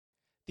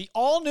The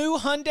all-new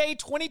Hyundai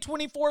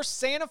 2024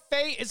 Santa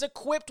Fe is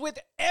equipped with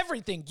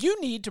everything you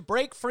need to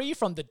break free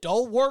from the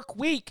dull work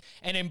week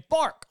and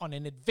embark on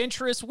an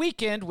adventurous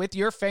weekend with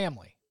your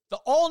family. The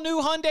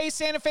all-new Hyundai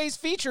Santa Fe's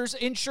features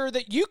ensure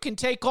that you can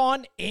take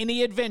on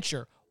any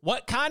adventure.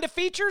 What kind of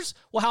features?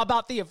 Well, how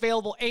about the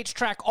available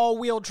H-Track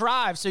all-wheel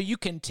drive so you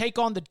can take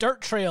on the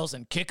dirt trails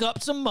and kick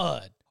up some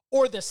mud?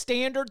 Or the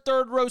standard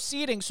third-row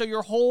seating so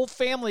your whole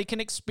family can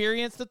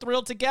experience the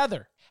thrill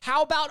together?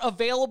 How about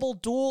available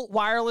dual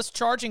wireless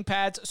charging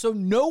pads so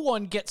no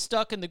one gets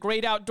stuck in the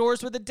great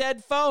outdoors with a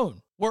dead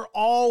phone? We're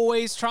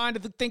always trying to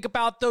think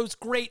about those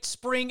great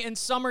spring and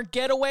summer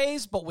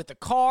getaways, but with a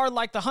car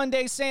like the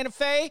Hyundai Santa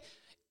Fe,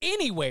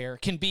 anywhere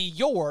can be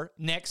your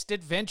next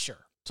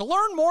adventure. To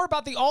learn more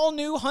about the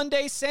all-new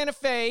Hyundai Santa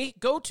Fe,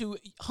 go to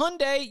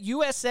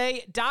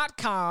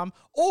HyundaiUSA.com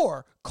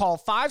or call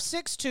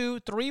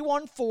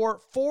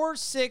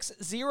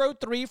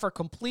 562-314-4603 for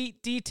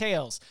complete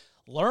details.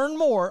 Learn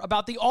more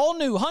about the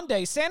all-new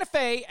Hyundai Santa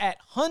Fe at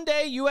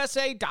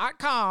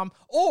HyundaiUSA.com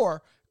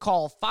or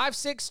call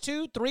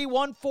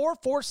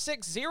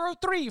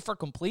 562-314-4603 for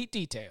complete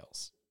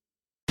details.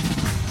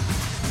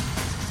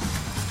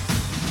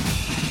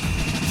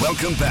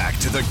 Welcome back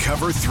to the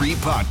Cover 3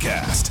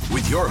 podcast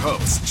with your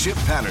hosts, Chip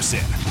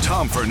Patterson,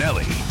 Tom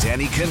Fornelli,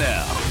 Danny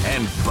Cannell,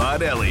 and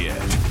Bud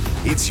Elliott.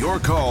 It's your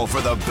call for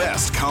the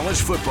best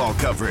college football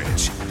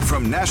coverage,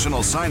 from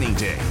National Signing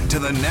Day to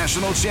the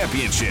National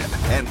Championship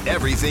and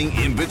everything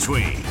in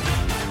between.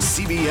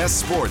 CBS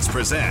Sports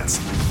presents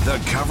the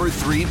Cover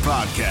 3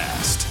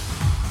 podcast.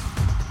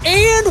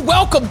 And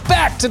welcome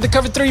back to the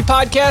Cover 3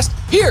 podcast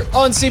here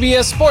on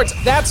CBS Sports.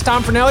 That's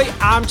Tom Fornelli.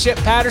 I'm Chip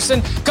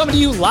Patterson, coming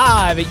to you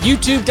live at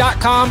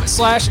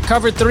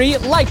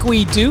youtube.com/cover3, like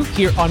we do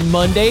here on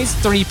Mondays,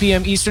 3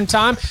 p.m. Eastern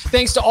time.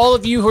 Thanks to all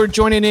of you who are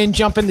joining in,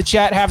 jump in the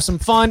chat, have some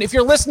fun. If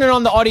you're listening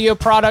on the audio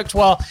product,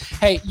 well,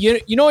 hey,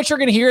 you know what you're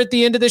going to hear at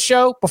the end of the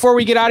show? Before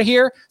we get out of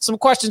here, some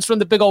questions from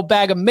the big old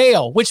bag of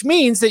mail, which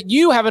means that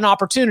you have an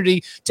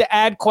opportunity to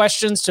add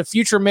questions to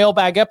future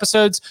mailbag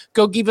episodes.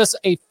 Go give us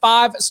a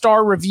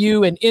 5-star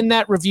review, and in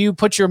that review,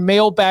 put your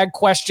mailbag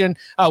question.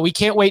 We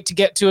can't wait to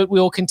get to it.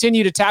 We will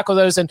continue to tackle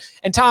those. And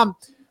Tom,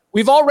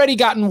 we've already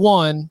gotten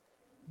one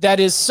that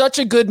is such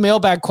a good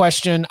mailbag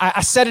question.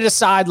 I set it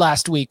aside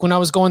last week when I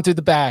was going through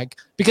the bag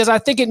because I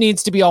think it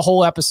needs to be a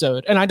whole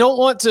episode. And I don't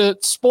want to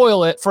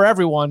spoil it for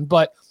everyone,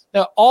 but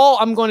all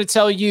I'm going to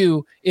tell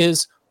you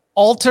is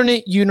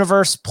alternate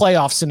universe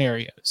playoff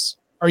scenarios.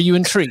 Are you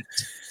intrigued?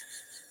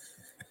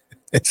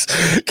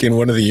 Can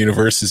one of the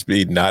universes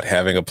be not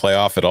having a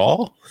playoff at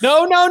all?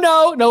 No.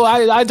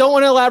 I don't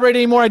want to elaborate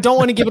anymore. I don't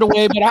want to give it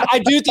away, but I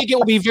do think it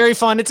will be very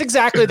fun. It's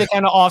exactly the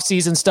kind of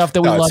off-season stuff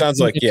that we love.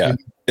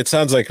 It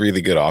sounds like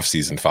really good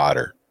off-season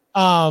fodder.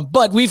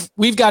 But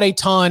we've got a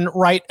ton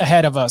right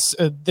ahead of us.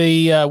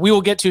 We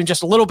will get to in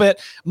just a little bit.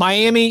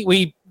 Miami,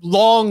 we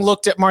long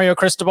looked at Mario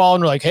Cristobal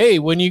and we're like, hey,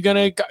 when are you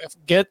going to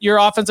get your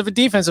offensive and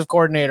defensive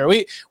coordinator?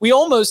 We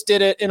almost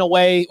did it in a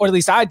way, or at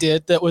least I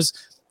did, that was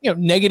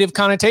negative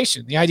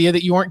connotation, the idea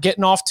that you weren't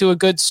getting off to a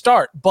good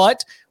start.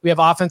 But we have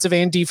offensive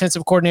and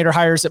defensive coordinator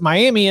hires at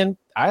Miami, and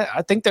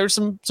I think there's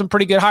some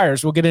pretty good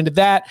hires. We'll get into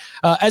that,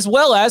 as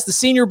well as the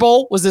Senior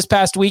Bowl was this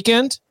past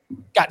weekend.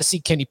 Got to see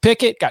Kenny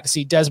Pickett, got to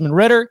see Desmond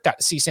Ridder, got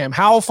to see Sam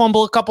Howell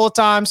fumble a couple of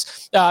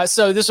times.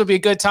 So this will be a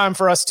good time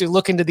for us to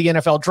look into the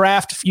NFL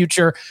draft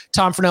future.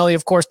 Tom Fornelli,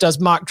 of course, does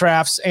mock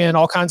drafts and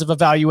all kinds of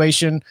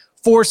evaluation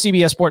for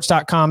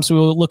CBSSports.com. So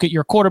we'll look at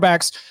your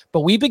quarterbacks. But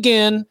we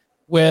begin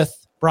with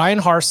Bryan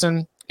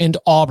Harsin and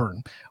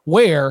Auburn,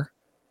 where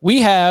we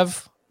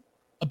have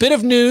a bit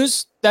of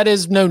news that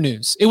is no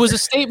news. It was a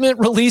statement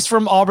released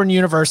from Auburn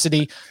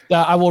University.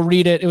 I will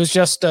read it. It was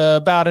just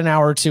about an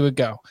hour or two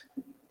ago.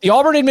 The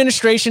Auburn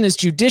administration is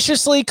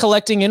judiciously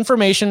collecting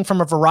information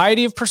from a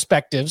variety of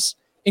perspectives,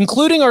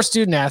 including our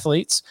student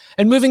athletes,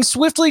 and moving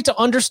swiftly to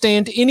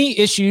understand any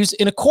issues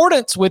in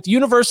accordance with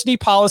university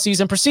policies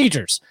and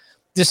procedures.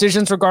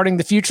 Decisions regarding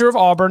the future of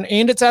Auburn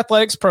and its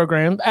athletics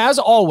program, as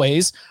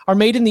always, are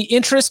made in the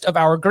interest of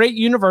our great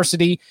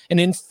university and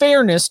in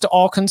fairness to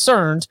all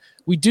concerned.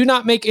 We do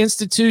not make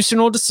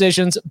institutional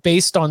decisions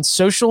based on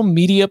social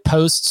media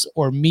posts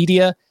or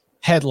media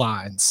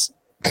headlines.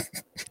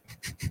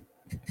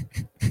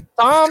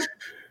 Tom,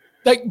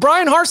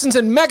 Bryan Harsin's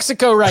in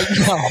Mexico right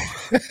now.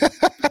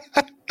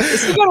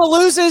 Is he going to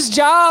lose his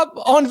job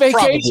on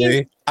vacation?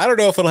 Probably. I don't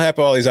know if it'll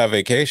happen while he's on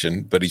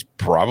vacation, but he's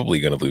probably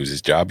going to lose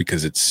his job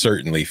because it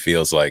certainly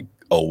feels like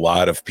a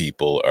lot of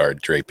people are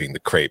draping the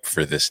crepe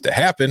for this to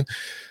happen.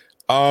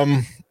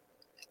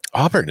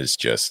 Auburn is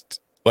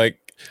just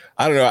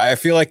I don't know. I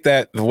feel like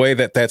that the way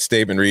that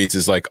statement reads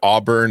is like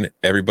Auburn,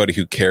 everybody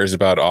who cares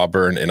about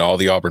Auburn and all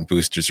the Auburn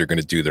boosters are going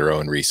to do their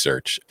own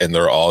research and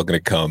they're all going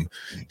to come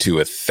to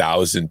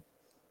 1,000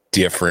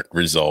 different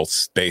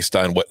results based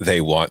on what they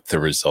want the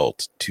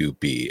result to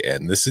be.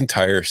 And this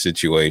entire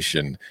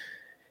situation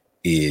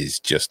is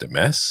just a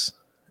mess.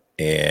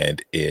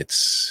 And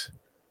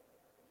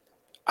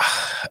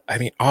I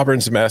mean,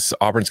 Auburn's a mess.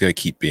 Auburn's going to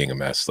keep being a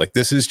mess. Like,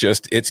 this is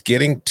just, it's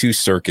getting to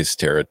circus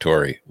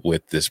territory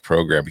with this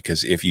program,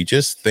 because if you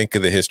just think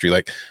of the history,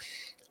 like,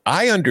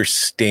 I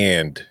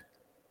understand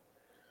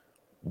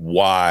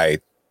why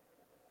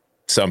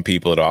some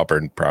people at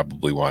Auburn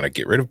probably want to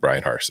get rid of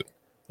Brian Harsin.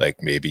 Like,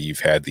 maybe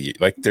you've had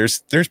there's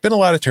been a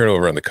lot of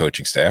turnover on the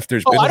coaching staff. I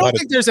don't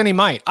think there's any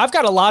might. I've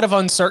got a lot of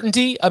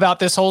uncertainty about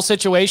this whole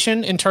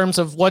situation in terms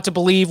of what to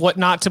believe, what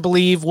not to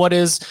believe, what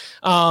is,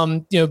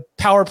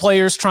 power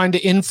players trying to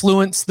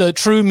influence the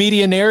true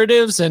media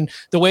narratives and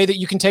the way that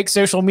you can take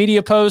social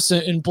media posts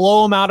and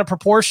blow them out of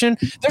proportion.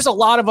 There's a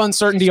lot of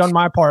uncertainty on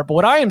my part, but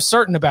what I am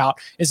certain about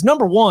is,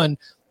 number one,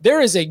 there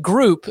is a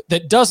group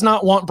that does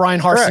not want Brian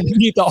Harsin to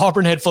be the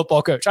Auburn head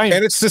football coach.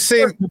 And it's the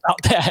same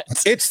about that.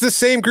 It's the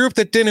same group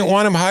that didn't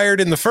want him hired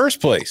in the first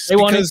place. They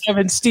wanted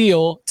Kevin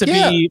Steele to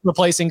be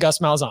replacing Gus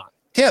Malzahn.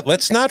 Yeah,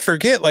 let's not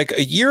forget, like,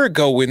 a year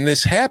ago when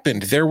this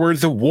happened, there were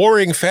the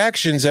warring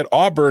factions at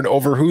Auburn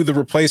over who the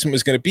replacement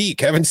was going to be.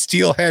 Kevin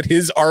Steele had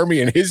his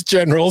army and his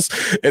generals,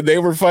 and they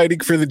were fighting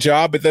for the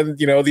job. But then,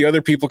 the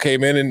other people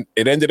came in, and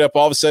it ended up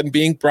all of a sudden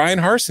being Brian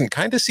Harsin,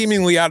 kind of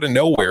seemingly out of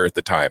nowhere at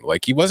the time.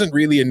 Like, he wasn't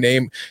really a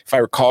name, if I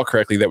recall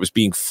correctly, that was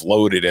being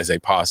floated as a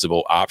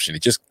possible option.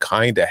 It just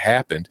kind of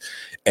happened.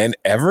 And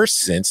ever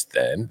since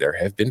then, there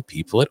have been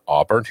people at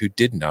Auburn who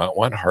did not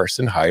want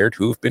Harsin hired,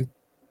 who have been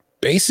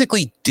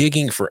basically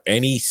digging for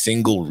any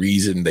single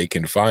reason they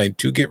can find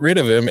to get rid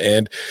of him.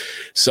 And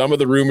some of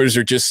the rumors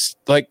are just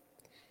like,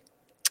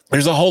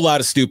 there's a whole lot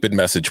of stupid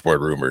message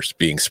board rumors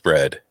being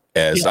spread.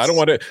 I don't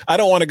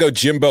want to go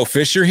Jimbo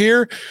Fisher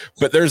here,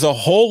 but there's a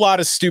whole lot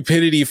of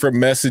stupidity from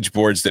message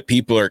boards that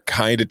people are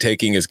kind of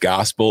taking as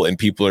gospel, and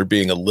people are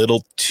being a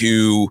little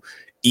too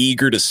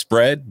eager to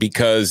spread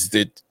because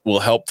it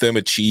will help them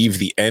achieve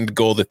the end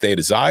goal that they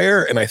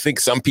desire. And I think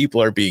some people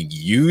are being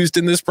used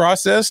in this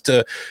process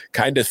to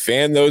kind of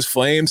fan those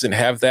flames and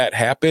have that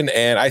happen.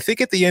 And I think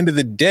at the end of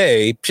the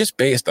day, just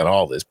based on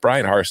all this,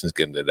 Brian Harsin is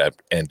going to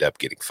end up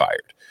getting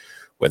fired.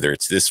 Whether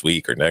it's this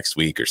week or next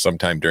week or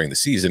sometime during the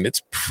season,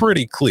 it's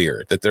pretty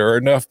clear that there are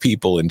enough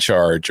people in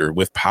charge or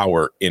with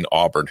power in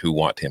Auburn who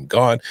want him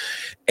gone.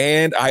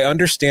 And I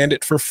understand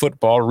it for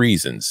football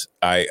reasons.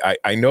 I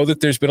know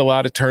that there's been a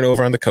lot of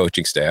turnover on the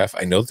coaching staff.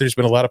 I know that there's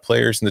been a lot of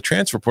players in the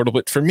transfer portal.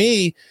 But for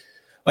me,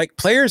 like,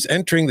 players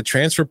entering the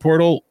transfer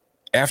portal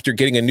after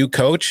getting a new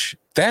coach,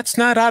 that's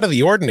not out of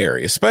the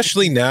ordinary,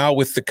 especially now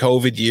with the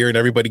COVID year and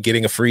everybody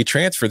getting a free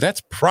transfer.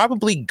 That's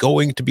probably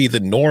going to be the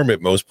norm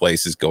at most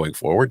places going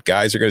forward.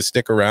 Guys are going to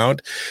stick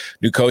around.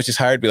 New coaches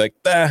hired, be like,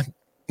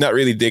 not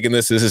really digging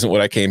this. This isn't what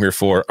I came here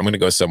for. I'm going to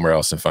go somewhere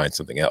else and find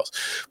something else.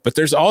 But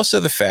there's also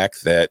the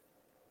fact that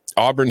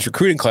Auburn's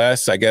recruiting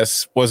class, I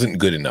guess, wasn't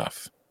good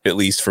enough, at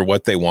least for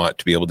what they want,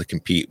 to be able to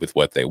compete with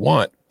what they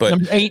want. But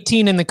number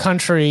 18 in the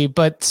country,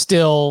 but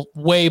still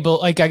way below,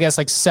 like, I guess,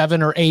 like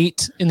 7 or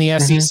 8 in the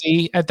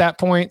SEC at that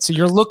point. So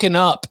you're looking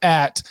up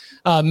at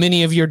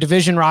many of your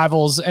division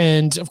rivals,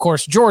 and of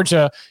course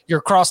Georgia, your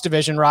cross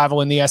division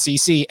rival in the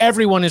SEC.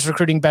 Everyone is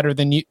recruiting better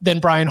than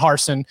Brian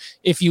Harsin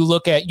if you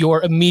look at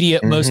your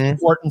immediate most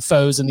important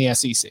foes in the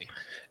SEC.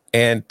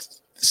 And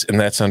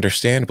that's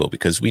understandable,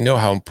 because we know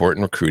how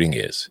important recruiting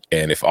is.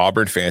 And if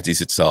Auburn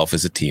fancies itself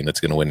as a team that's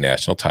going to win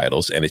national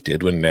titles, and it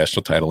did win a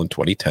national title in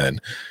 2010,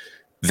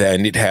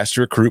 then it has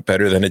to recruit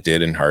better than it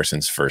did in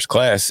Harsin's first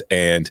class.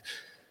 And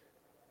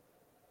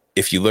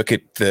if you look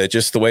at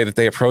just the way that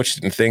they approached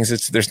it and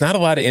things, there's not a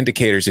lot of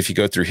indicators if you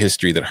go through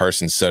history that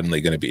Harsin's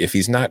suddenly going to be, if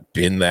he's not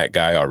been that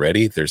guy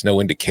already, there's no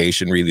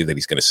indication really that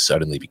he's going to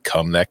suddenly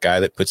become that guy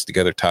that puts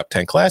together top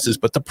 10 classes.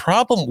 But the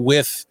problem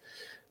with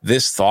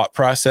this thought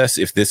process,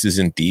 if this is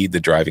indeed the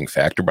driving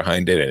factor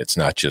behind it, and it's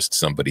not just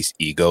somebody's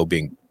ego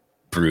being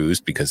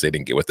bruised because they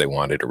didn't get what they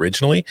wanted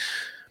originally,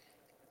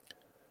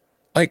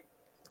 like,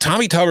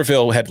 Tommy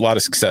Tuberville had a lot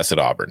of success at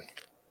Auburn,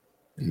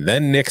 and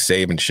then Nick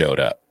Saban showed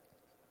up,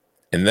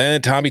 and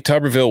then Tommy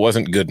Tuberville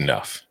wasn't good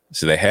enough,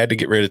 so they had to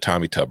get rid of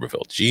Tommy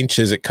Tuberville. Gene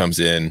Chizik comes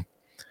in,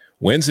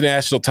 wins the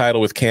national title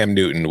with Cam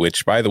Newton,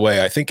 which, by the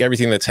way, I think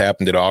everything that's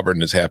happened at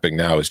Auburn is happening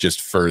now is just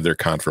further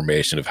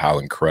confirmation of how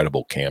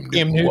incredible Cam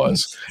Newton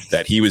was,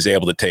 that he was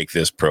able to take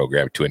this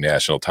program to a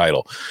national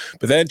title.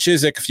 But then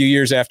Chizik, a few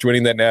years after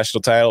winning that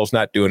national title, is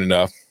not doing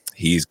enough.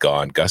 He's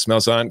gone. Gus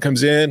Malzahn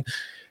comes in,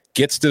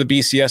 gets to the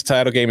BCS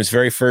title game his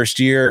very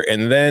first year,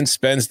 and then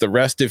spends the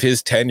rest of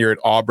his tenure at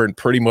Auburn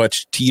pretty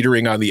much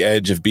teetering on the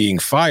edge of being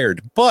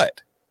fired.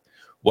 But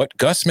what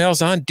Gus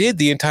Malzahn did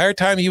the entire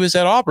time he was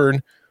at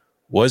Auburn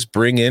was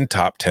bring in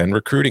top 10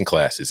 recruiting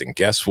classes. And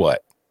guess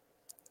what?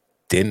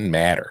 Didn't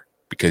matter,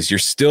 because you're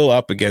still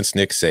up against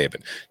Nick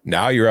Saban.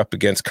 Now you're up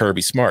against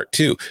Kirby Smart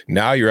too.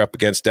 Now you're up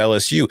against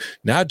LSU.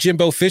 Now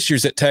Jimbo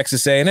Fisher's at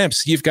Texas A&M.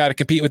 So you've got to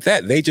compete with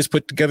that. They just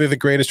put together the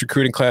greatest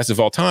recruiting class of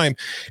all time.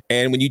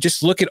 And when you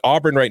just look at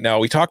Auburn right now,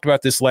 we talked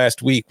about this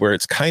last week, where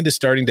it's kind of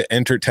starting to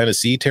enter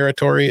Tennessee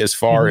territory as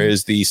far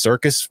as the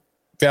circus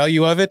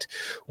value of it.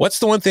 What's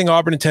the one thing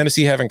Auburn and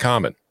Tennessee have in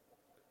common?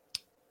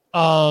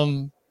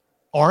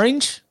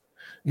 Orange?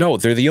 No,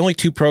 they're the only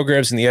two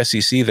programs in the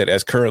SEC that,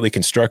 as currently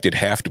constructed,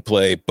 have to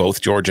play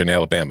both Georgia and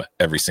Alabama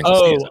every single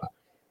season.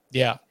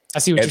 Yeah, I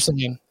see what you're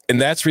saying.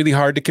 And that's really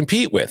hard to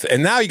compete with.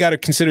 And now you got to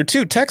consider,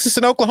 too, Texas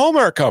and Oklahoma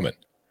are coming.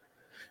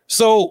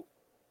 So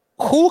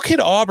who can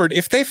Auburn,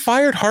 if they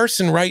fired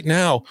Harsin right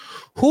now,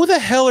 who the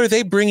hell are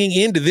they bringing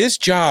into this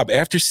job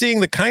after seeing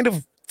the kind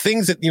of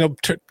things that,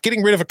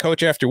 getting rid of a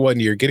coach after 1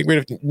 year, getting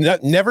rid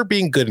of never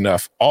being good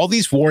enough, all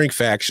these warring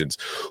factions.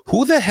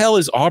 Who the hell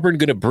is Auburn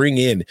going to bring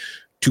in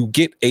to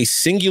get a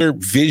singular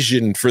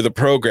vision for the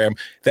program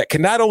that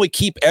can not only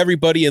keep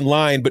everybody in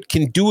line, but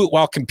can do it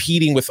while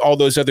competing with all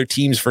those other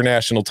teams for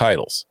national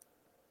titles?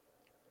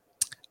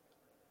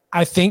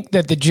 I think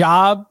that the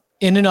job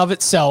in and of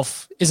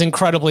itself is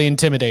incredibly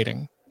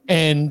intimidating.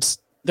 And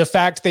the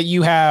fact that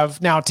you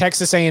have now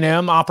Texas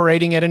A&M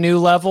operating at a new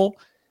level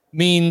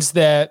means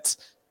that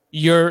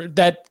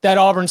that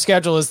Auburn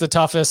schedule is the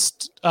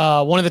toughest,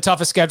 one of the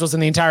toughest schedules in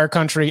the entire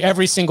country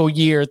every single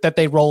year that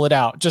they roll it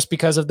out, just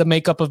because of the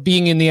makeup of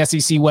being in the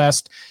SEC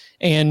West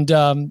and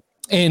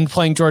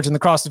playing Georgia in the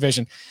cross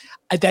division.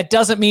 That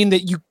doesn't mean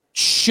that you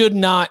should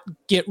not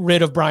get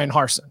rid of Brian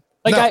Harsin.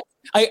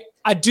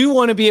 I do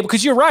want to be able,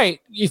 because you're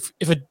right. If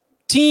a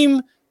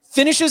team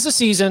finishes a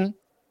season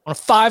on a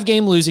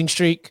 5-game losing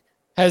streak,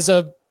 has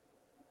a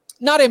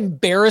not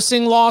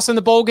embarrassing loss in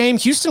the bowl game.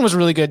 Houston was a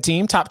really good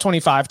team, top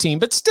 25 team,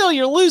 but still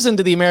you're losing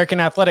to the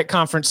American Athletic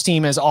Conference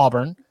team as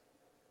Auburn.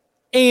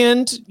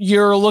 And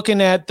you're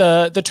looking at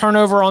the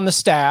turnover on the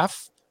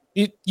staff.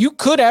 You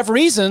could have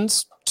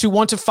reasons to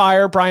want to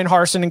fire Brian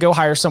Harsin and go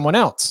hire someone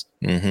else.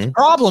 Mm-hmm. The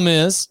problem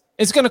is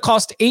it's going to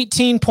cost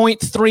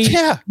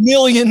 $18.3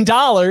 million.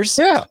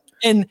 Yeah.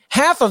 And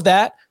half of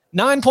that,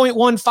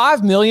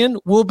 $9.15 million,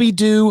 will be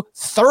due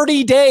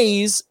 30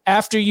 days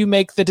after you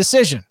make the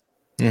decision.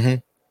 Mm-hmm.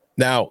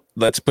 Now,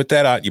 let's put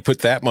that out. You put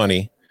that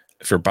money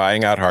for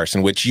buying out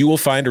Harsin, which you will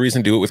find a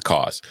reason to do it with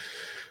cause.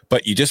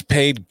 But you just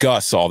paid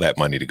Gus all that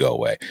money to go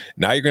away.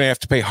 Now you're going to have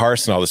to pay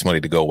Harsin all this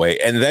money to go away.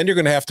 And then you're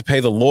going to have to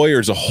pay the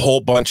lawyers a whole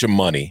bunch of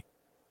money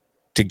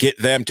to get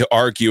them to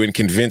argue and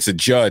convince a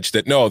judge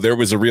that, no, there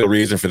was a real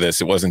reason for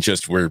this. It wasn't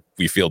just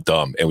we feel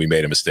dumb and we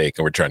made a mistake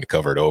and we're trying to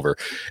cover it over.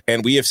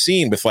 And we have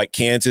seen with like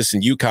Kansas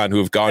and UConn, who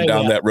have gone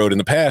down that road in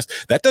the past,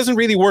 that doesn't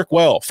really work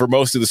well for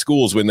most of the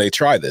schools when they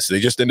try this. They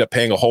just end up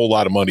paying a whole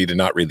lot of money to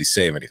not really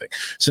save anything.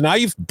 So now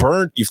you've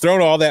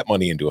thrown all that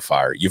money into a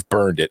fire. You've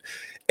burned it.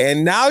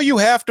 And now you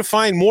have to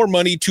find more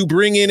money to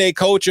bring in a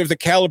coach of the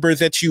caliber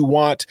that you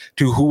want,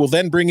 who will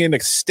then bring in a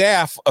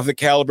staff of the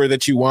caliber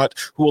that you want,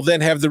 who will then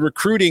have the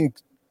recruiting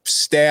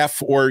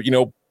staff or,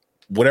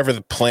 whatever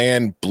the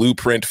plan,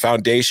 blueprint,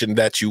 foundation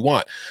that you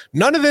want.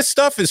 None of this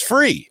stuff is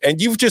free. And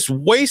you've just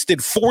wasted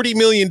 $40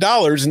 million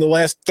in the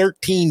last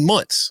 13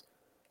 months.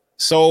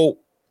 So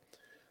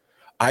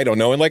I don't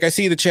know. And like I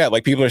see the chat,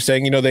 like people are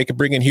saying, they could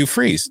bring in Hugh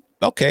Freeze.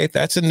 Okay,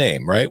 that's a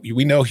name, right?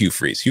 We know Hugh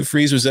Freeze. Hugh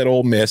Freeze was at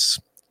Ole Miss.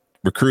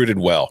 Recruited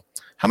well.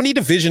 How many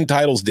division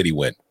titles did he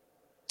win?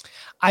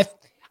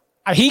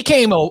 He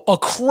came a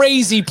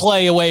crazy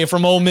play away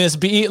from Ole Miss,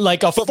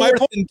 like a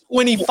 4th and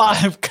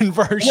 25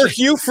 conversion. Were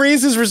Hugh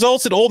Freeze's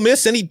results at Ole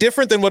Miss any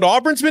different than what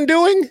Auburn's been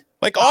doing?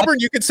 Like Auburn,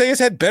 you could say, has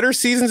had better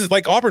seasons.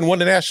 Like Auburn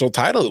won a national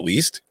title at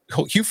least.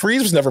 Hugh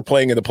Freeze was never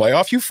playing in the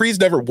playoff. Hugh Freeze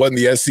never won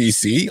the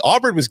SEC.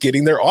 Auburn was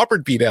getting there.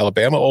 Auburn beat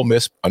Alabama. Ole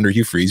Miss under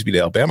Hugh Freeze beat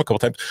Alabama a couple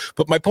times.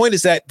 But my point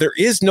is that there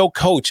is no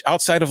coach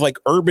outside of like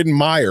Urban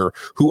Meyer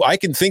who I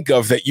can think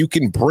of that you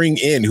can bring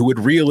in who would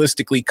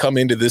realistically come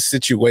into this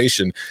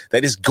situation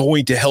that is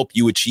going to help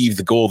you achieve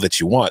the goal that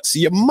you want. So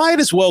you might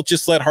as well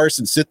just let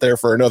Harsin sit there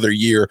for another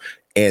year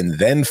and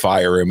then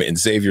fire him and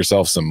save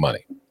yourself some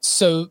money.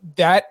 So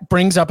that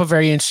brings up a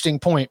very interesting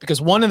point,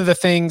 because one of the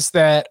things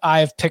that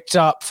I've picked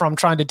up from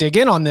trying to dig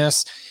in on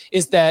this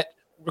is that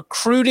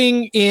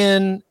recruiting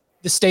in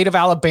the state of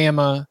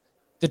Alabama,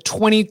 the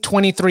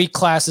 2023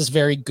 class is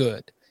very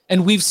good.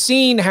 And we've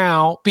seen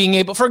how being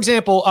able, for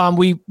example,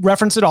 we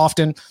reference it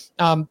often,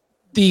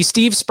 the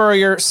Steve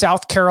Spurrier,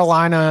 South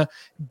Carolina,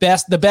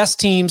 the best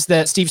teams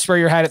that Steve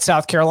Spurrier had at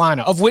South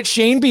Carolina, of which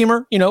Shane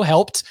Beamer,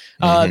 helped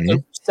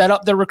set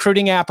up the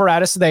recruiting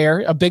apparatus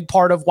there, a big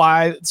part of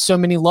why so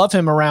many love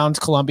him around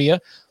Columbia.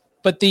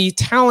 But the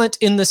talent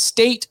in the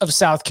state of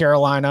South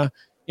Carolina,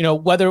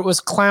 whether it was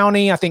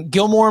Clowney, I think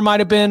Gilmore might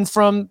have been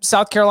from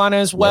South Carolina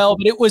as well,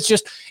 but it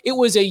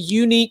was a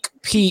unique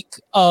peak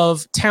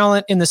of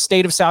talent in the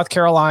state of South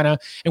Carolina.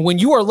 And when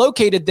you are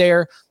located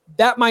there,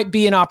 that might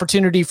be an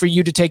opportunity for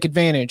you to take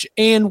advantage.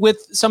 And with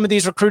some of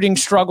these recruiting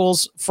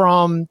struggles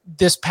from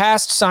this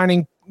past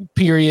signing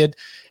period,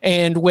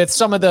 and with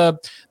some of the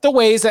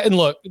ways that, and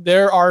look,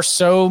 there are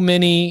so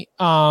many,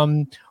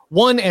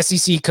 one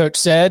SEC coach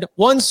said,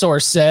 one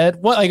source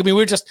said,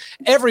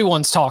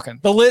 everyone's talking.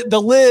 The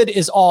lid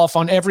is off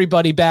on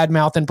everybody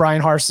bad-mouthing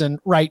Brian Harsin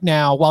right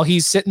now while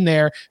he's sitting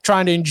there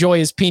trying to enjoy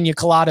his pina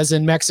coladas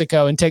in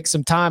Mexico and take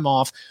some time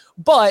off.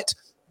 But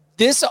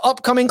this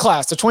upcoming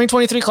class, the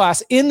 2023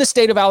 class in the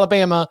state of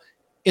Alabama,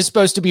 is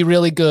supposed to be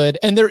really good.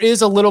 And there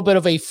is a little bit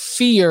of a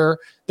fear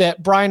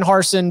that Brian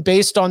Harsin,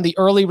 based on the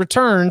early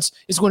returns,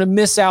 is going to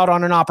miss out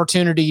on an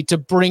opportunity to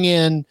bring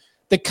in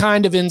the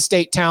kind of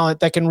in-state talent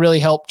that can really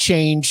help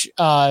change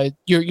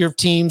your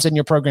teams and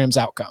your program's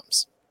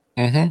outcomes.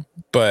 Mm-hmm.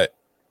 But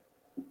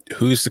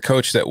who's the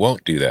coach that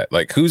won't do that?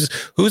 Like who's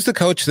the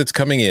coach that's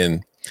coming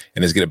in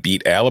and is going to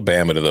beat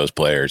Alabama to those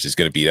players, is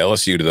going to beat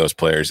LSU to those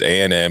players,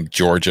 A&M,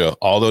 Georgia,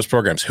 all those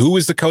programs? Who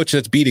is the coach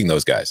that's beating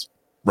those guys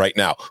right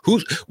now?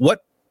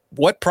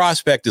 What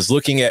prospect is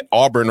looking at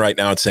Auburn right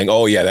now and saying,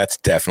 oh yeah, that's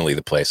definitely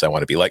the place I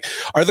want to be? Like,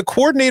 are the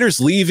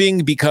coordinators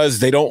leaving because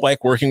they don't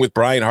like working with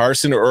Brian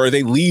Harsin, or are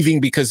they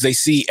leaving because they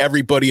see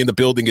everybody in the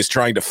building is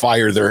trying to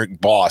fire their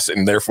boss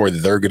and therefore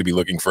they're going to be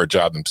looking for a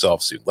job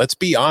themselves soon? Let's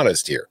be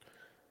honest here.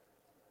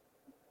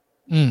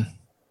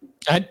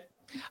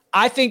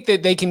 I think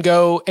that they can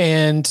go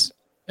and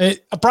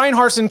Brian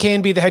Harsin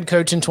can be the head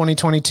coach in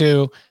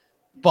 2022,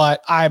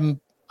 but I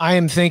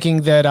am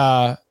thinking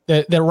that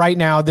that right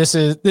now this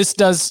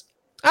does,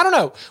 I don't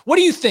know. What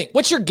do you think?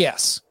 What's your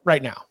guess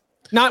right now?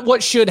 Not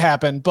what should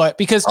happen, but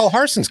because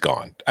Harsin's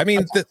gone. I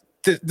mean,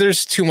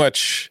 there's too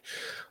much.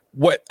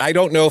 What I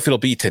don't know if it'll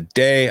be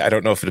today. I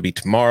don't know if it'll be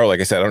tomorrow. Like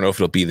I said, I don't know if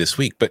it'll be this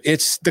week. But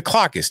the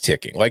clock is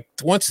ticking. Like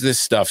once this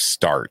stuff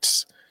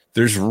starts,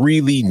 there's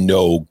really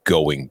no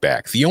going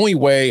back. The only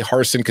way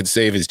Harsin could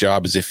save his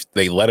job is if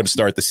they let him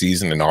start the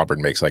season and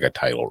Auburn makes like a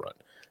title run.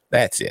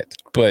 That's it.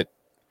 But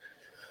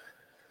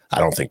I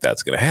don't think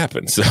that's going to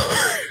happen. So,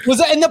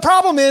 and the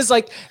problem is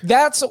like,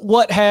 that's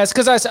what has,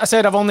 because I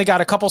said, I've only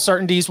got a couple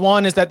certainties.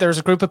 One is that there's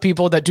a group of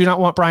people that do not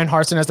want Brian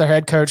Harsin as their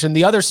head coach. And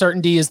the other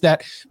certainty is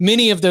that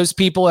many of those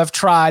people have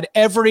tried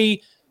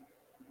every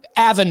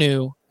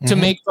avenue to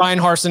make Brian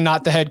Harsin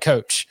not the head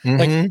coach.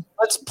 Like,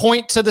 let's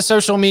point to the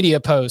social media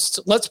posts.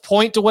 Let's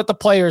point to what the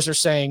players are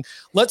saying.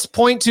 Let's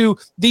point to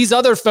these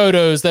other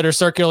photos that are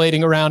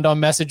circulating around on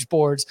message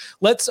boards.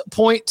 Let's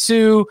point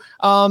to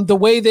the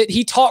way that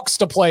he talks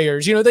to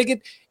players. You know,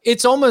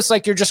 it's almost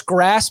like you're just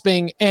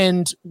grasping,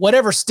 and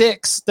whatever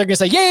sticks, they're going to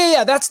say,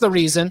 yeah, that's the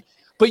reason.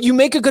 But you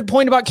make a good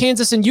point about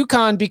Kansas and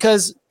UConn,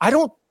 because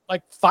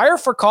fire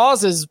for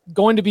cause is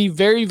going to be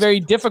very, very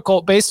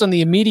difficult based on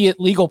the immediate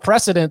legal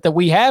precedent that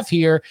we have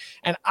here.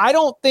 And I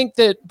don't think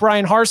that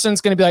Brian Harsin's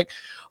going to be like,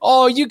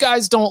 oh, you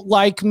guys don't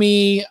like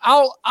me.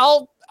 I'll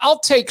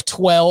take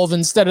 12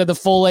 instead of the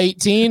full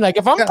 18. Like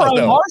if I'm Brian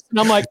Harsin,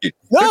 I'm like,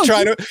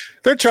 no,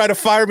 they're trying to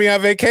fire me on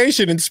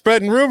vacation and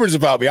spreading rumors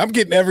about me. I'm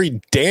getting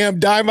every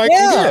damn dime I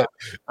can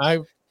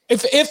get.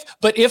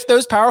 If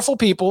those powerful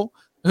people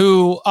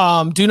who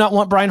do not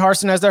want Brian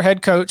Harsin as their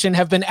head coach and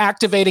have been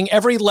activating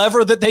every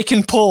lever that they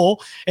can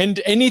pull and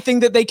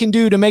anything that they can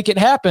do to make it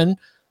happen,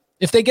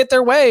 if they get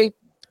their way,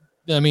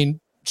 I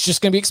mean, it's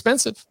just going to be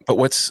expensive. But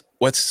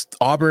what's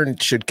Auburn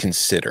should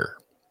consider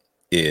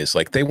is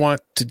like they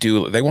want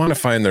to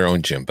find their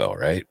own Jimbo,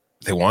 right?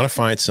 They want to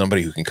find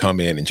somebody who can come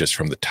in and just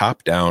from the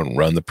top down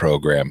run the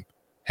program,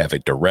 have a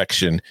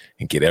direction,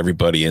 and get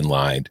everybody in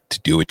line to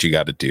do what you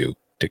got to do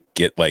to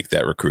get like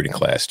that recruiting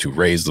class to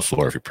raise the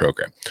floor of your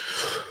program.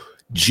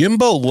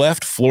 Jimbo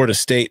left Florida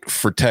State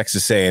for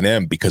Texas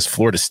A&M because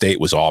Florida State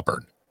was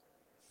Auburn.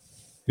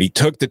 He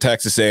took the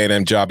Texas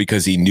A&M job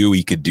because he knew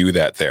he could do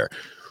that there.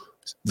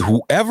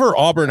 Whoever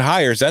Auburn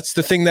hires, that's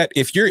the thing, that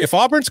if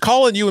Auburn's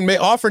calling you and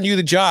offering you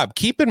the job,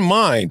 keep in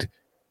mind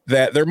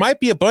that there might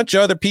be a bunch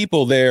of other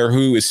people there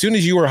who, as soon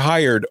as you are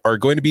hired, are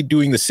going to be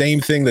doing the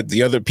same thing that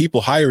the other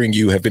people hiring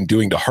you have been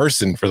doing to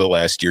Harsin for the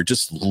last year,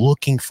 just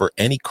looking for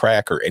any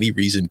crack or any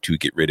reason to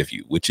get rid of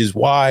you, which is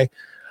why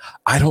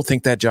I don't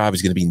think that job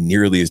is going to be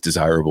nearly as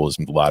desirable as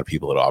a lot of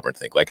people at Auburn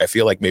think. Like, I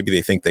feel like maybe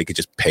they think they could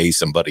just pay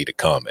somebody to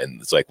come,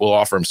 and it's like, we'll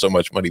offer them so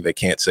much money they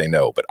can't say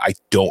no. But I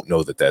don't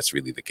know that that's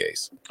really the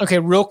case. Okay,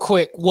 real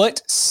quick.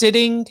 What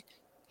sitting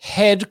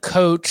head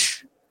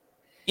coach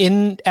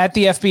at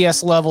the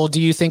FBS level do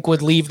you think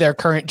would leave their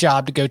current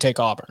job to go take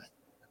Auburn?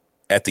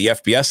 At the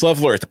FBS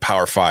level or at the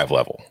Power 5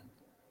 level?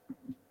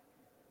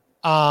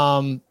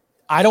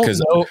 I don't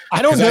know.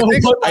 I don't know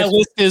what my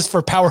list is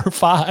for Power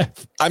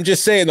 5. I'm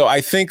just saying, though,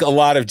 I think a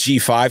lot of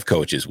G5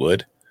 coaches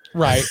would.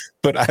 Right.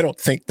 But I don't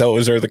think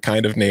those are the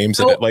kind of names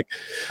that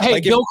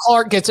Bill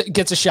Clark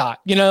gets a shot.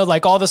 You know,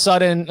 like all of a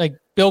sudden, like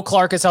Bill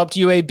Clark has helped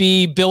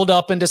UAB build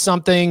up into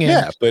something.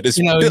 And, but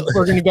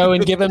we're going to go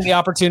and give him the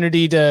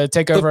opportunity to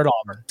take over at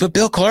Auburn. But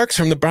Bill Clark's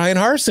from the Brian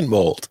Harsin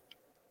mold.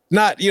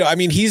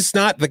 He's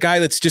not the guy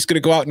that's just going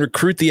to go out and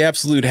recruit the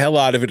absolute hell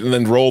out of it and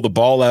then roll the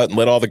ball out and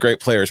let all the great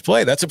players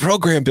play. That's a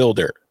program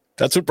builder.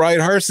 That's what Brian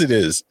Harsin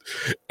is.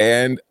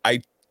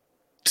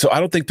 So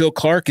I don't think Bill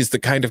Clark is the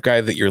kind of guy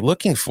that you're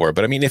looking for.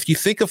 But I mean, if you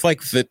think of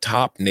like the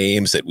top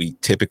names that we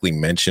typically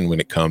mention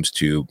when it comes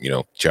to,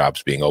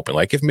 jobs being open,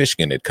 like if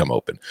Michigan had come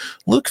open,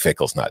 Luke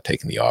Fickell's not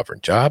taking the Auburn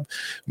job.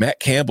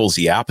 Matt Campbell's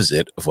the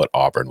opposite of what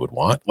Auburn would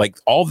want. Like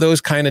all those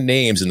kind of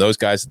names and those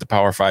guys at the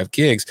Power 5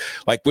 gigs,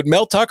 like would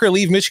Mel Tucker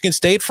leave Michigan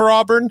State for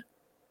Auburn?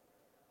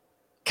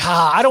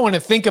 God, I don't want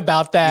to think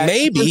about that.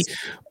 Maybe,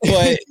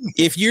 but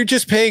if you're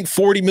just paying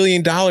 $40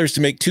 million to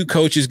make two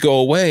coaches go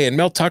away and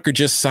Mel Tucker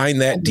just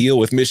signed that deal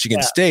with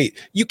Michigan State,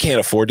 you can't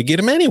afford to get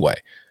him anyway.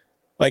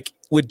 Like,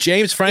 would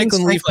James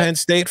Franklin leave Penn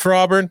State for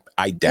Auburn?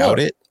 I doubt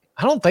it.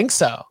 I don't think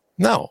so.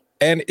 No.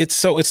 And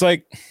it's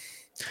like,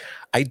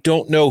 I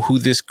don't know who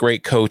this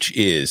great coach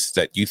is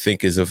that you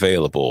think is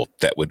available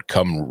that would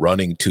come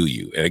running to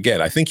you. And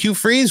again, I think Hugh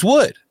Freeze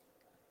would.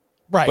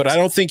 Right. But I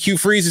don't think Hugh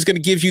Freeze is going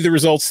to give you the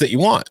results that you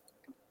want.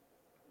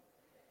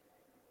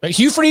 But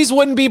Hugh Freeze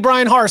wouldn't be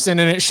Brian Harsin,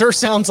 and it sure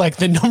sounds like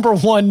the number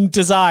one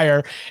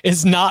desire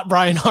is not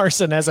Brian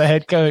Harsin as a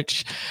head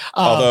coach.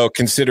 Although,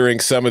 considering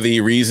some of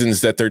the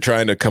reasons that they're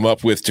trying to come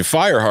up with to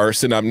fire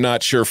Harsin, I'm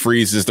not sure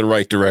Freeze is the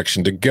right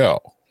direction to go.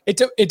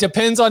 It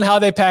depends on how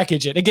they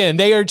package it. Again,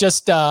 they are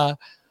just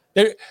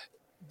they're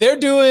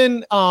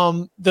doing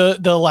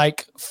the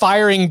like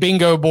firing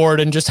bingo board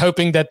and just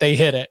hoping that they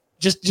hit it.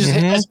 Just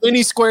hit as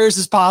many squares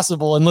as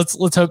possible, and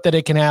let's hope that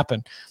it can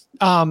happen.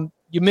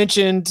 You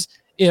mentioned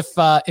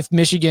if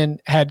Michigan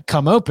had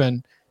come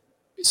open,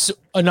 so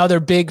another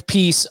big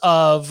piece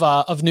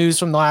of news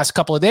from the last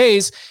couple of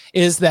days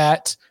is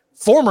that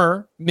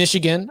former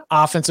Michigan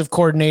offensive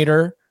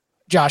coordinator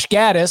Josh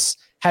Gattis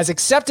has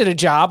accepted a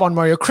job on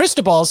Mario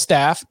Cristobal's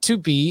staff to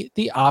be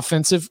the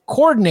offensive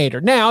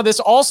coordinator. Now, this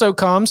also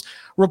comes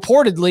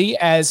reportedly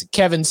as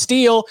Kevin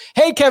Steele.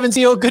 Hey, Kevin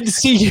Steele, good to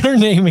see your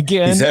name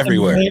again. He's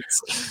everywhere.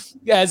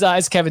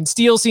 As Kevin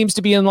Steele seems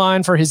to be in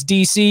line for his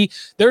DC.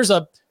 There's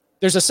a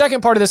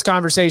second part of this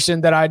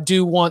conversation that I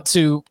do want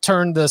to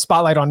turn the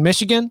spotlight on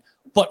Michigan.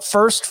 But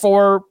first,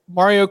 for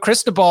Mario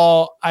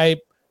Cristobal,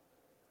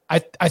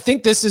 I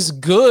think this is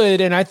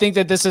good, and I think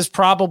that this is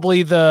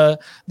probably the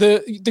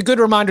good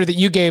reminder that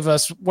you gave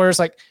us, where it's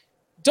like,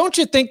 don't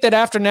you think that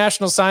after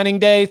National Signing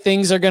Day,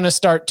 things are going to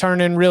start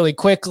turning really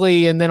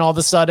quickly, and then all of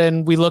a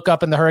sudden we look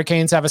up and the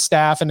Hurricanes have a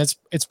staff, and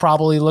it's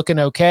probably looking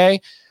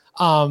okay.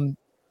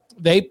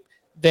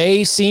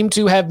 They seem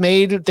to have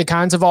made the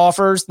kinds of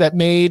offers that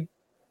made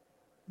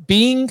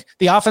being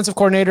the offensive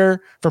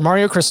coordinator for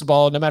Mario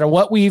Cristobal, no matter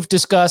what we've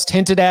discussed,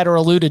 hinted at, or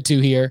alluded to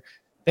here,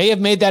 they have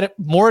made that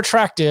more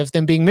attractive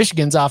than being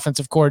Michigan's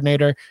offensive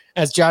coordinator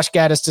as Josh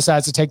Gattis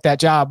decides to take that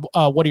job.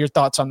 What are your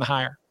thoughts on the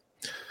hire?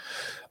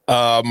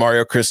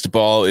 Mario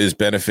Cristobal is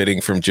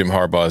benefiting from Jim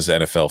Harbaugh's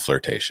NFL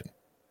flirtation,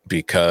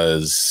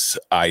 because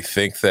I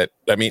think that,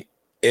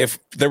 if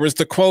there was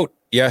the quote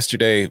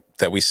yesterday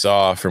that we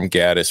saw from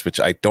Gattis, which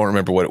I don't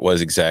remember what it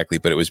was exactly,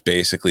 but it was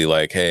basically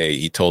like, hey,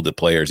 he told the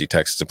players, he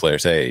texted the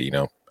players, hey,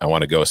 I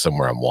want to go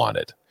somewhere I'm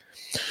wanted.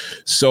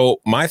 So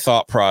my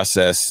thought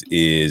process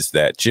is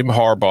that Jim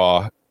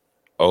Harbaugh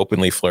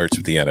openly flirts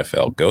with the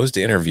NFL, goes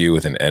to interview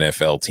with an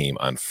NFL team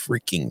on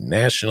freaking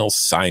National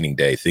Signing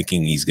Day,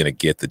 thinking he's going to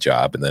get the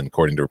job. And then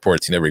according to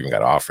reports, he never even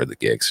got offered the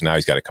gig. So now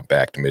he's got to come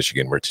back to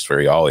Michigan, which is where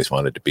he always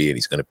wanted to be, and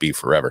he's going to be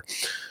forever.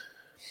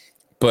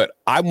 But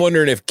I'm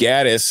wondering if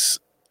Gattis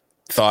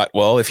thought,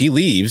 well, if he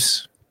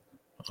leaves,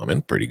 I'm in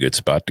a pretty good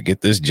spot to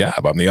get this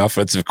job. I'm the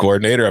offensive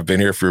coordinator. I've been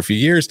here for a few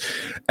years.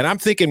 And I'm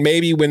thinking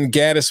maybe when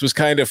Gattis was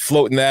kind of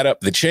floating that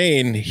up the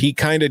chain, he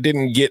kind of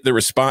didn't get the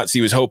response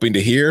he was hoping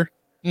to hear.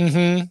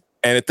 Mm-hmm.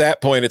 And at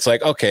that point, it's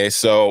like, okay,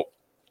 so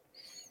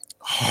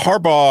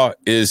Harbaugh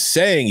is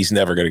saying he's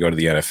never going to go to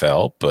the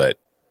NFL, but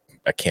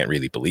I can't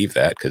really believe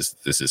that because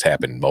this has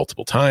happened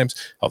multiple times,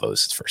 although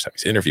this is the first time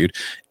he's interviewed.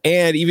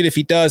 And even if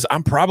he does,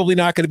 I'm probably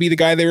not going to be the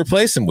guy they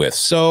replace him with.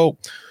 So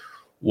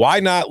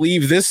why not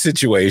leave this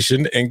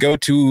situation and go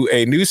to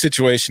a new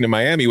situation in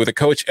Miami with a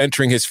coach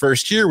entering his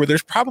first year where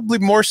there's probably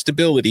more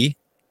stability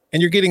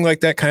and you're getting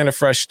like that kind of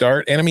fresh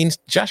start. And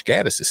Josh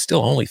Gattis is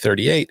still only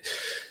 38.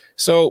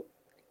 So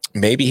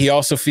maybe he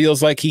also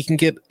feels like he can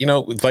get,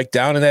 like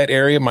down in that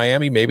area,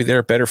 Miami, maybe there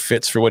are better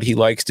fits for what he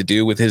likes to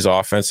do with his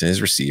offense and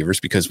his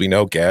receivers, because we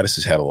know Gattis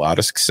has had a lot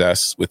of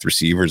success with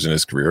receivers in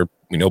his career.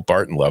 We know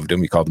Barton loved him.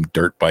 We called him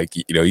Dirt Bike.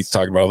 He's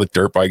talking about all the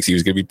dirt bikes he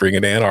was going to be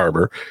bringing to Ann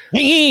Arbor.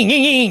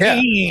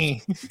 Yeah.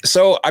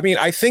 So,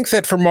 I think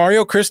that for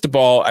Mario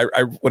Cristobal,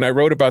 I when I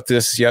wrote about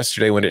this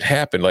yesterday when it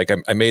happened, like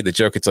I made the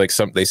joke, it's like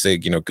they say,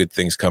 good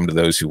things come to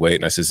those who wait.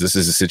 And I says, this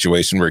is a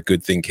situation where a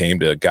good thing came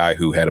to a guy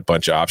who had a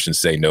bunch of options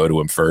say no to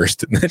him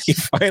first. And then he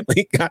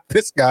finally got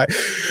this guy.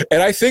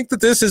 And I think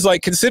that this is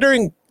like,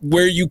 considering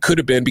where you could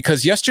have been,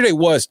 because yesterday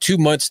was 2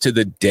 months to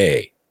the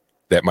day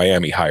that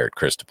Miami hired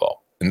Cristobal.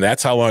 And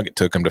that's how long it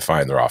took him to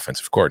find their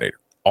offensive coordinator.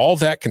 All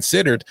that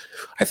considered,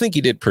 I think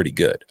he did pretty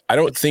good. I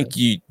don't think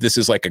this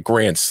is like a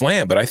grand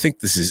slam, but I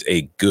think this is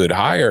a good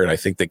hire. And I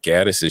think that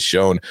Gattis has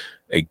shown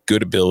a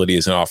good ability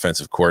as an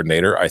offensive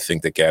coordinator. I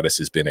think that Gattis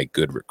has been a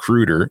good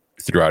recruiter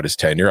throughout his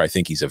tenure. I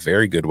think he's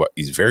very good.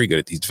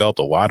 He's developed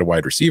a lot of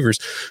wide receivers.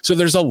 So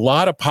there's a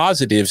lot of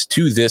positives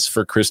to this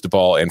for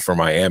Cristobal and for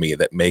Miami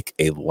that make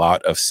a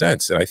lot of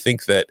sense. And I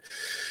think that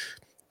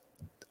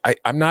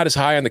I'm not as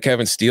high on the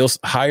Kevin Steele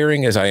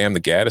hiring as I am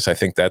the Gattis. I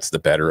think that's the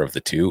better of the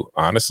two,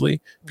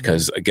 honestly,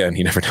 because again,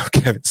 you never know.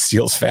 Kevin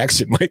Steele's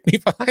faction might be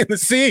behind the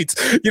scenes.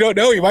 You don't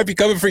know. He might be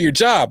coming for your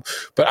job.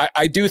 But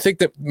I do think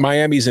that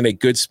Miami's in a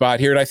good spot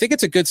here. And I think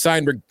it's a good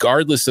sign,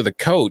 regardless of the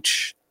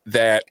coach,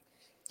 that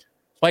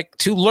like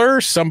to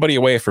lure somebody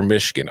away from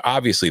Michigan.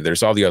 Obviously,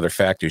 there's all the other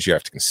factors you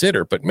have to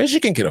consider, but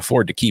Michigan can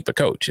afford to keep a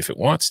coach if it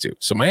wants to.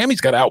 So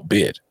Miami's got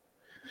outbid.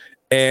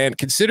 And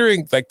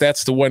considering like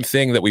that's the one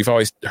thing that we've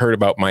always heard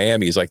about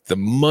Miami is like the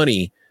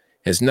money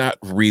has not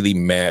really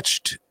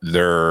matched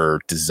their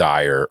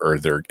desire or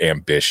their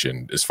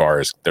ambition as far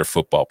as their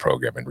football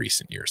program in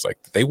recent years. Like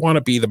they want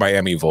to be the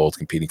Miami Volt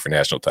competing for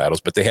national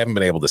titles, but they haven't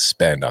been able to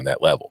spend on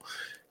that level.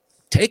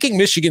 Taking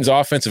Michigan's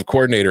offensive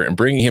coordinator and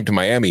bringing him to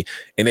Miami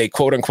in a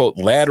quote unquote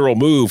lateral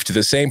move to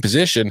the same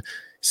position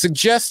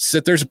suggests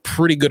that there's a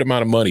pretty good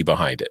amount of money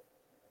behind it.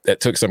 That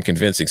took some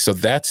convincing. So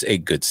that's a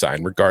good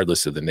sign,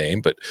 regardless of the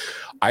name. But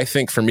I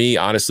think for me,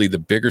 honestly, the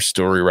bigger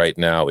story right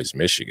now is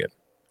Michigan.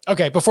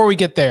 Okay, before we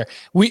get there,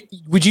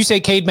 would you say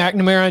Cade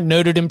McNamara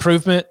noted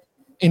improvement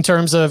in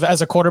terms of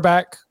as a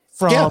quarterback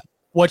from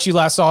what you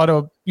last saw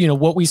to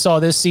what we saw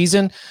this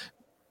season?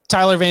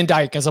 Tyler Van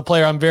Dyke as a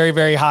player I'm very,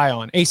 very high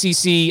on.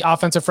 ACC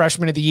Offensive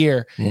Freshman of the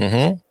Year.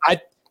 Mm-hmm.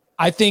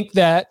 I think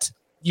that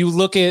you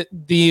look at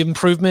the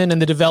improvement and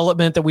the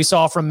development that we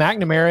saw from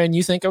McNamara and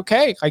you think,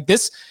 okay, like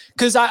this,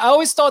 because I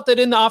always thought that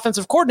in the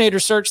offensive coordinator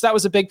search, that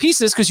was a big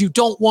piece of this because you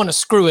don't want to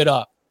screw it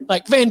up.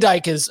 Like Van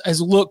Dyke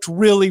has looked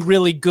really,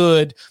 really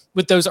good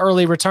with those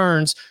early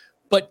returns.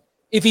 But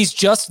if he's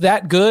just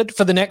that good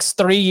for the next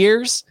 3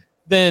 years,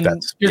 then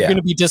you're going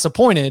to be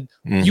disappointed.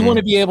 Mm-hmm. You want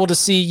to be able to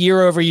see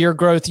year over year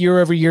growth,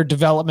 year over year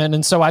development.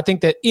 And so I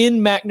think that in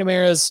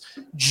McNamara's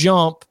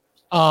jump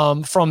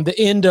from the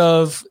end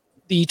of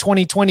the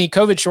 2020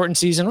 COVID shortened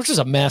season, which is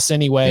a mess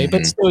anyway,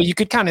 but still you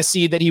could kind of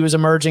see that he was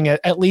emerging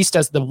at least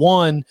as the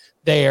one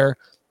there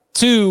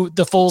to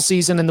the full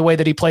season and the way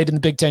that he played in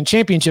the Big Ten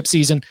championship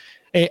season.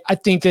 I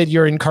think that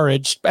you're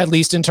encouraged, at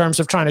least in terms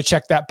of trying to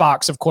check that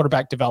box of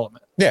quarterback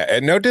development. Yeah,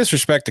 and no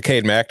disrespect to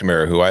Cade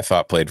McNamara, who I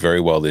thought played very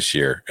well this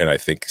year, and I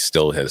think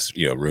still has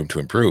room to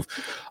improve.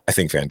 I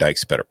think Van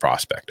Dyke's a better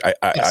prospect.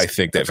 I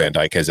think that Van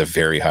Dyke has a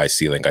very high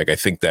ceiling. Like I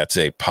think that's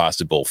a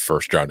possible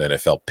first-round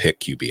NFL pick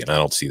QB, and I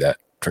don't see that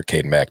for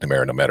Cade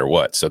McNamara no matter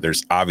what. So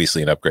there's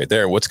obviously an upgrade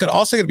there. What's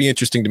also going to be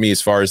interesting to me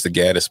as far as the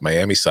Gaddis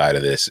Miami side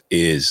of this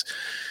is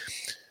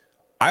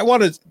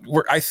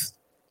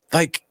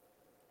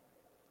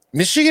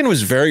Michigan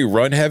was very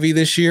run heavy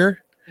this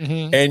year.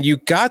 Mm-hmm. And you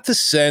got the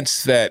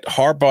sense that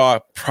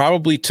Harbaugh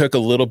probably took a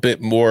little bit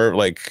more,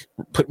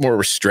 put more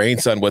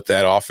restraints on what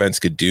that offense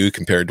could do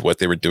compared to what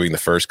they were doing the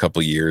first couple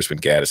of years when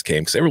Gaddis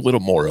came, because they were a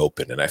little more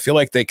open. And I feel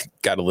like they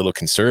got a little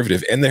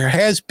conservative. And there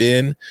has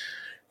been,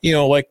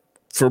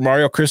 for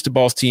Mario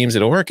Cristobal's teams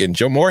at Oregon,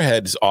 Joe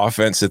Moorhead's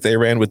offense that they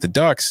ran with the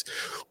Ducks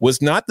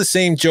was not the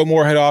same Joe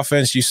Moorhead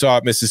offense you saw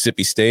at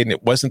Mississippi State, and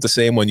it wasn't the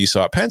same one you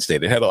saw at Penn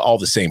State. It had all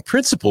the same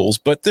principles,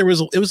 but it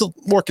was a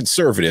more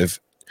conservative.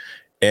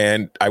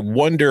 And I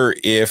wonder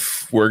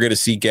if we're going to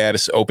see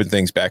Gaddis open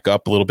things back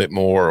up a little bit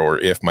more, or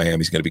if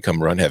Miami's going to become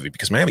run heavy,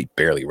 because Miami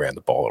barely ran the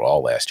ball at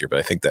all last year. But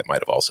I think that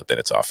might have also been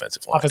its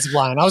offensive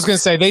line. I was going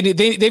to say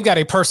they've got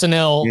a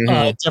personnel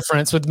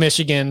difference with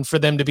Michigan for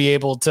them to be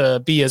able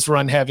to be as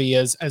run heavy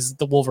as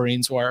the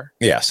Wolverines were.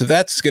 Yeah, so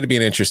that's going to be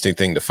an interesting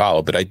thing to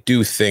follow. But I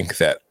do think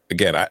that,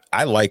 again,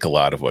 I like a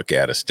lot of what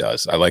Gaddis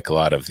does. I like a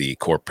lot of the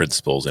core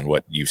principles and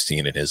what you've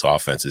seen in his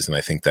offenses, and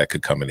I think that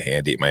could come in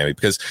handy at Miami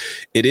because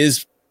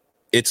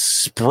it's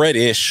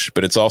spread-ish,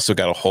 but it's also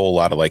got a whole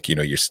lot of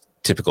your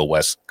typical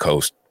West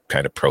Coast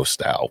kind of pro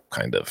style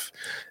kind of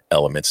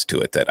elements to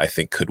it that I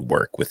think could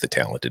work with the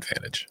talent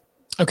advantage.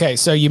 Okay,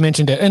 so you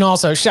mentioned it. And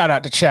also shout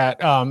out to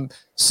chat.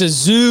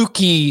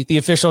 Suzuki, the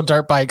official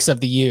dirt bikes of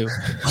the U.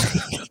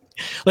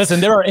 Listen,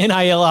 there are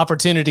NIL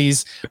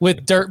opportunities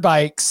with dirt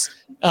bikes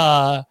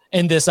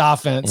in this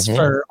offense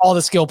for all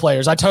the skill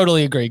players. I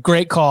totally agree.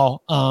 Great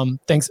call.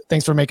 Thanks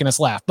for making us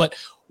laugh. But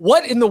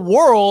what in the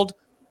world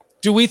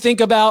do we think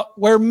about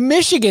where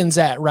Michigan's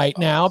at right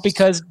now?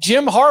 Because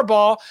Jim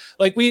Harbaugh,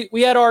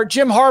 we had our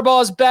Jim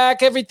Harbaugh's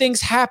back.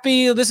 Everything's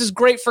happy. This is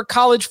great for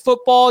college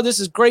football. This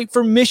is great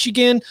for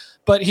Michigan.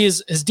 But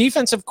his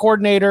defensive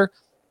coordinator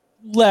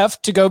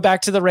left to go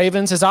back to the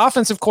Ravens. His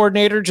offensive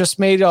coordinator just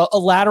made a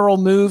lateral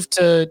move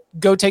to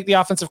go take the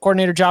offensive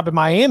coordinator job in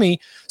Miami.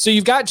 So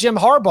you've got Jim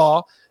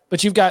Harbaugh,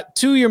 but you've got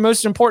two of your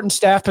most important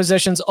staff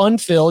positions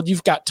unfilled.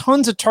 You've got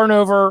tons of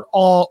turnover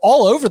all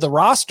over the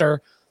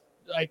roster.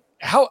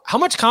 How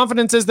much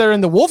confidence is there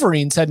in the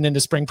Wolverines heading into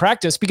spring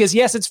practice? Because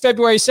yes, it's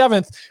February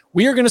 7th.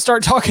 We are going to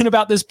start talking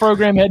about this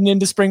program heading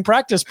into spring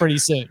practice pretty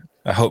soon.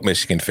 I hope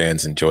Michigan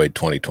fans enjoyed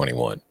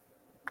 2021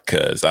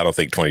 because I don't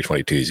think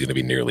 2022 is going to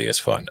be nearly as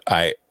fun.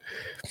 The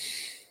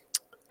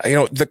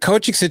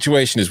coaching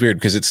situation is weird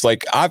because it's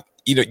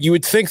you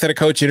would think that a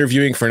coach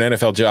interviewing for an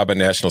NFL job on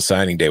National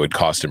Signing Day would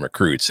cost him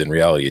recruits. In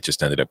reality, it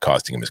just ended up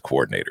costing him his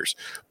coordinators.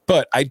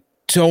 But I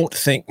don't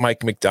think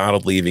Mike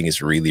Macdonald leaving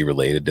is really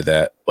related to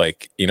that.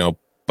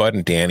 Bud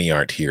and Danny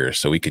aren't here,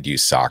 so we could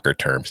use soccer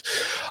terms.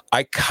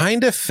 I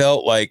kind of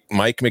felt like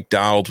Mike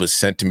Macdonald was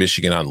sent to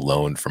Michigan on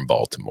loan from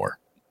Baltimore.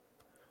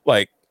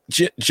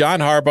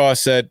 John Harbaugh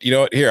said, you know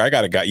what, here, I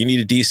got a guy. You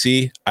need a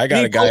DC? I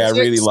got a guy I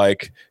really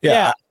like.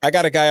 Yeah. I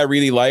got a guy I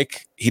really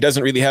like. He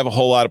doesn't really have a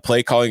whole lot of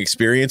play calling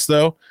experience,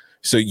 though.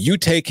 So you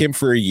take him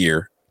for a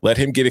year, let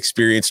him get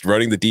experienced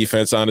running the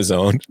defense on his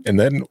own, and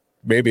then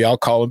maybe I'll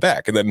call him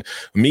back. And then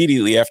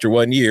immediately after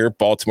 1 year,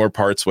 Baltimore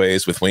parts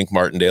ways with Wink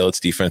Martindale, its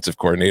defensive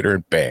coordinator,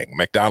 and bang,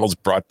 McDonald's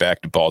brought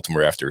back to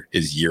Baltimore after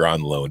his year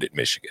on loan at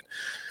Michigan.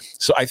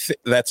 So I think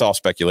that's all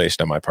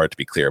speculation on my part, to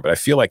be clear, but I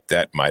feel like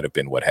that might have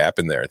been what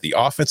happened there. The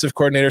offensive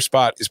coordinator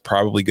spot is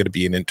probably going to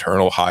be an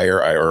internal hire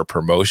or a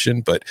promotion,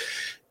 but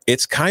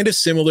it's kind of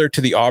similar to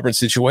the Auburn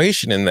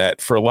situation in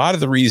that for a lot of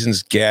the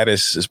reasons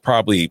Gaddis is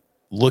probably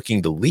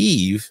looking to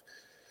leave,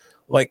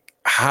 like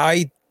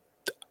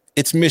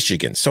it's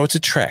Michigan, so it's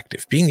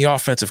attractive. Being the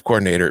offensive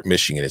coordinator at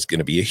Michigan is going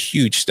to be a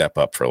huge step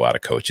up for a lot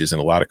of coaches,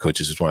 and a lot of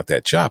coaches would want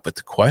that job. But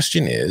the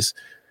question is,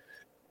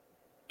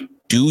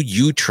 do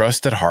you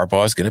trust that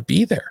Harbaugh is going to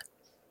be there?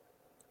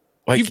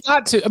 Like, you've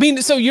got to. I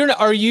mean, so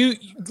are you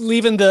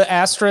leaving the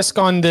asterisk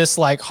on this?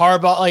 Like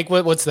Harbaugh, like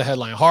what's the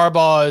headline?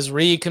 Harbaugh is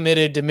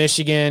recommitted to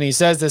Michigan. He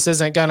says this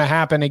isn't going to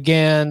happen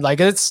again. Like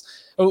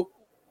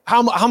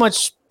how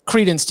much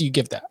credence do you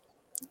give that?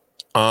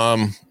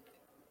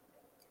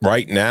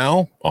 Right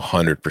now,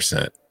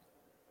 100%.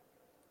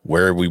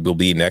 Where we will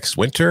be next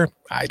winter,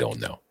 I don't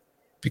know,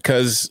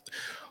 because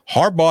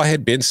Harbaugh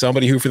had been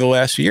somebody who for the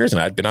last few years,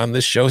 and I've been on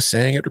this show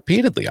saying it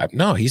repeatedly,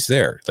 no, he's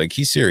there. Like,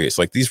 he's serious.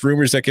 Like, these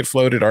rumors that get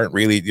floated aren't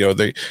really,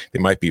 they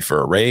might be for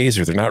a raise,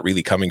 or they're not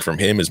really coming from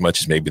him as much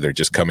as maybe they're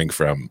just coming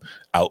from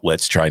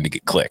outlets trying to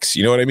get clicks.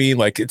 You know what I mean?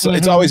 Like, it's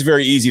always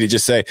very easy to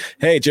just say,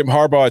 hey, Jim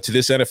Harbaugh to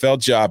this NFL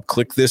job,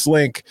 click this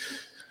link.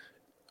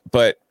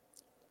 But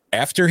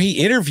after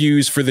he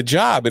interviews for the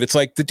job, and it's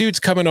like the dude's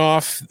coming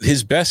off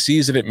his best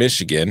season at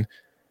Michigan.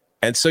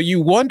 And so you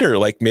wonder,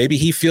 like, maybe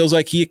he feels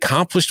like he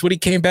accomplished what he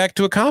came back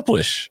to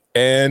accomplish.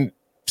 And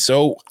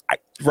so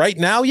right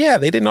now, yeah,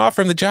 they didn't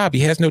offer him the job. He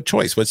has no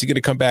choice. What's he going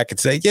to come back and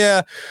say,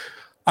 yeah,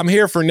 I'm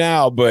here for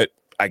now, but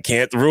I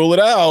can't rule it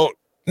out?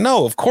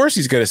 No, of course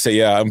he's going to say,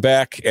 yeah, I'm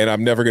back and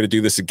I'm never going to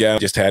do this again. I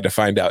just had to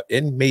find out.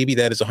 And maybe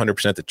that is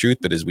 100% the truth.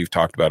 But as we've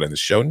talked about in the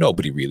show,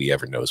 nobody really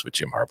ever knows what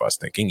Jim Harbaugh's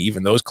thinking.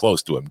 Even those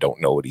close to him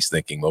don't know what he's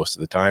thinking most of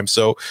the time.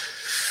 So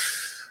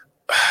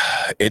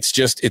it's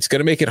going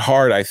to make it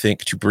hard, I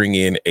think, to bring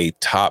in a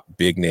top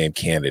big name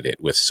candidate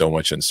with so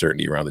much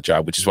uncertainty around the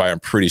job, which is why I'm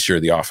pretty sure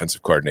the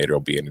offensive coordinator will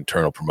be an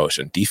internal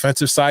promotion.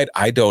 Defensive side,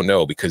 I don't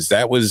know, because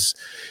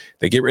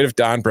they get rid of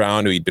Don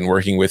Brown, who he'd been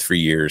working with for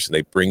years.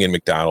 They bring in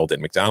McDonald,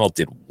 and McDonald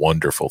did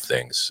wonderful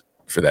things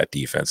for that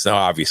defense. Now,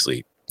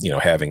 obviously,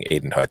 having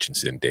Aiden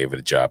Hutchinson,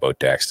 David Ajabo,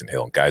 Daxton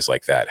Hill, and guys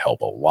like that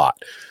help a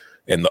lot.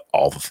 And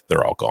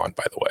they're all gone,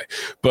 by the way.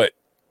 But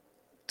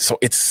so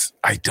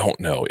I don't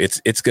know.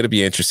 It's going to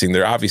be interesting.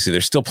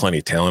 There's still plenty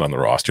of talent on the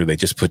roster. They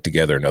just put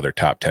together another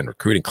top 10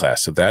 recruiting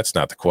class. So that's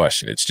not the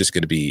question. It's just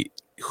going to be,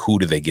 who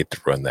do they get to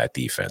run that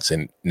defense?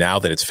 And now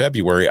that it's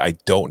February, I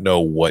don't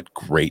know what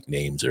great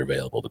names are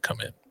available to come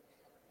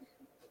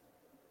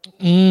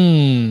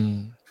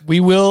in. We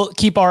will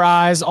keep our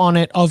eyes on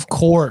it, of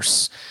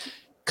course.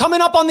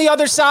 Coming up on the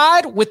other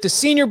side with the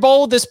Senior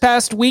Bowl this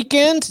past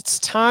weekend, it's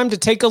time to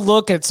take a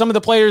look at some of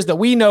the players that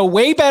we know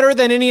way better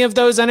than any of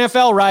those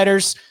NFL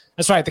writers.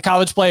 That's right, the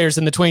college players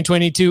in the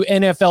 2022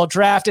 NFL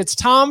Draft. It's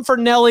Tom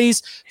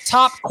Fornelli's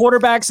top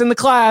quarterbacks in the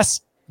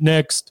class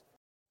next.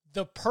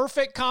 The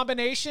perfect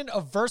combination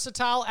of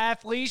versatile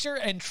athleisure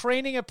and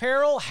training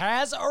apparel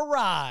has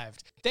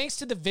arrived. Thanks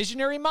to the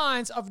visionary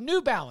minds of New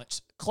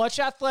Balance, Clutch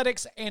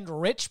Athletics,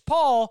 and Rich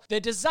Paul, the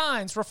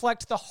designs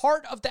reflect the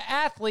heart of the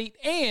athlete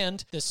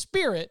and the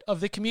spirit of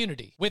the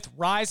community. With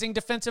rising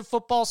defensive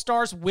football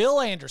stars Will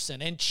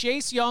Anderson and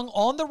Chase Young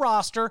on the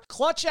roster,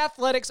 Clutch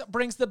Athletics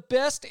brings the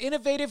best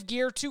innovative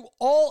gear to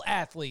all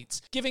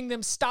athletes, giving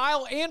them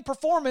style and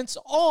performance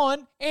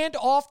on and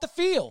off the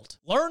field.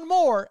 Learn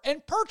more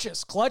and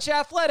purchase Clutch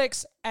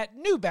Athletics at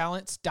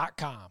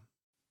newbalance.com.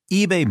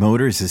 eBay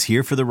Motors is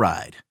here for the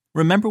ride.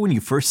 Remember when you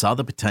first saw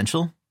the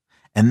potential?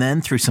 And then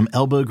through some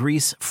elbow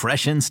grease,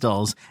 fresh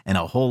installs, and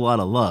a whole lot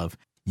of love,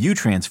 you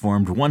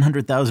transformed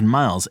 100,000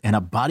 miles and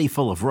a body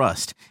full of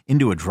rust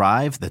into a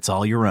drive that's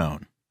all your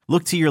own.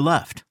 Look to your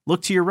left.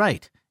 Look to your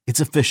right. It's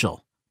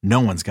official.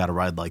 No one's got a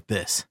ride like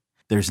this.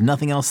 There's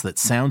nothing else that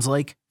sounds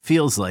like,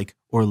 feels like,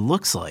 or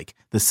looks like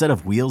the set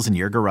of wheels in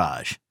your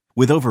garage.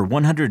 With over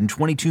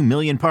 122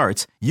 million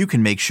parts, you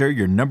can make sure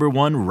your number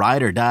one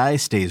ride or die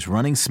stays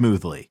running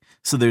smoothly.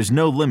 So there's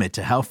no limit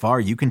to how far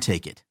you can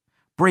take it.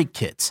 Brake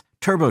kits,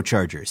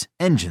 turbochargers,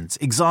 engines,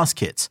 exhaust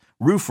kits,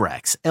 roof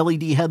racks,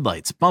 LED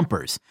headlights,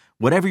 bumpers,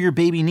 whatever your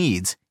baby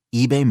needs,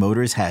 eBay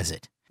Motors has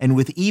it. And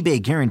with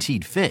eBay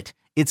Guaranteed Fit,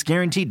 it's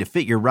guaranteed to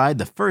fit your ride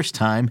the first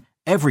time,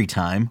 every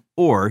time,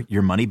 or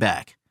your money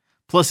back.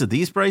 Plus at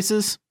these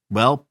prices,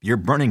 well, you're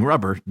burning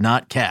rubber,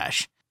 not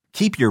cash.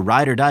 Keep your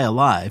ride or die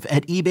alive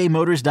at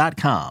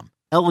ebaymotors.com.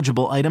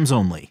 Eligible items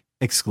only.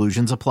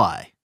 Exclusions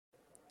apply.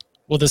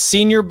 Well, the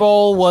Senior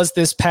Bowl was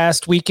this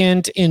past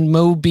weekend in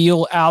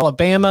Mobile,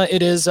 Alabama.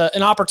 It is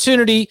an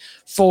opportunity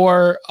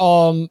for,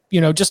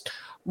 just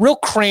real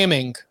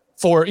cramming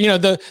for,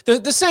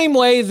 the same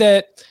way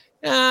that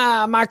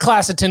my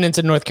class attendance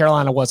in North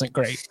Carolina wasn't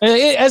great.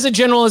 As a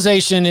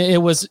generalization,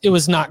 it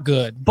was not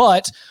good,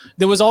 but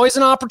there was always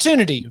an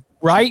opportunity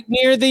right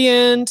near the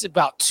end,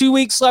 about 2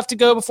 weeks left to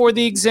go before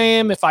the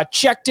exam, if I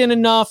checked in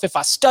enough, if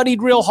I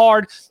studied real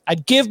hard,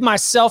 I'd give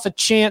myself a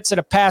chance at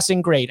a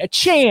passing grade. A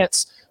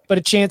chance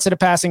at a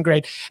passing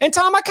grade. And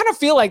Tom, I kind of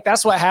feel like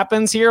that's what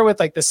happens here with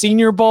like the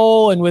Senior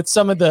Bowl and with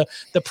some of the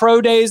pro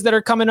days that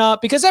are coming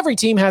up, because every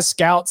team has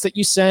scouts that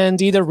you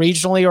send either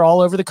regionally or all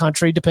over the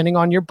country, depending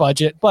on your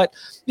budget. But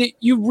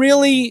you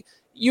really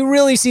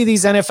see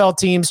these NFL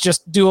teams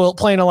just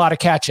playing a lot of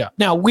catch up.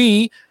 Now,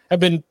 we have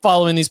been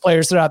following these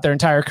players throughout their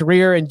entire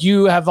career, and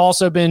you have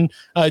also been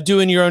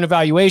doing your own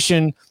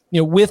evaluation,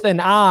 with an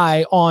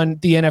eye on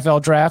the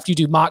NFL draft. You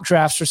do mock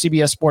drafts for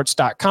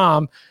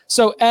CBSSports.com.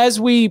 So as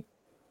we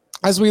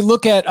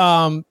look at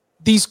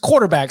these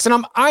quarterbacks,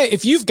 and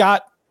if you've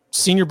got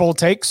Senior Bowl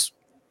takes,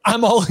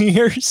 I'm all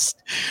ears.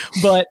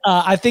 But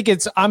I think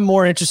I'm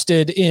more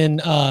interested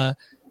in,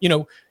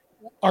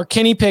 our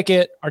Kenny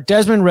Pickett, our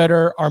Desmond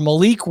Ridder, our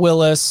Malik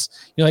Willis.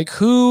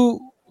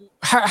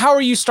 How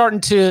are you starting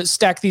to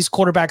stack these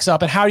quarterbacks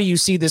up, and how do you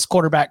see this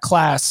quarterback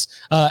class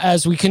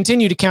as we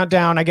continue to count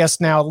down, I guess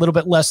now a little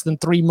bit less than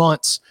 3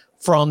 months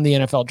from the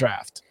NFL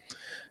draft?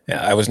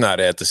 Yeah, I was not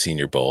at the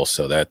Senior Bowl,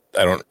 so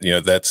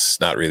that's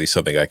not really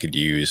something I could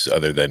use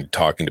other than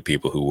talking to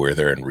people who were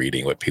there and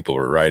reading what people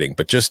were writing.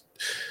 But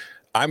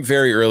I'm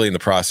very early in the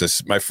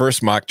process. My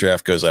first mock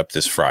draft goes up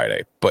this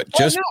Friday, but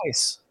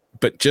nice.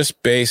 But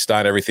just based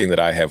on everything that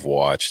I have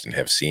watched and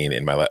have seen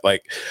in my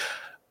life,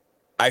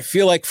 I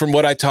feel like from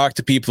what I talked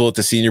to people at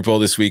the Senior Bowl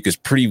this week is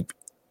pretty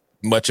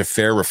much a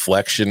fair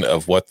reflection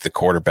of what the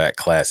quarterback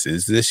class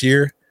is this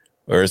year.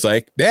 Whereas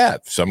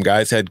some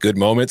guys had good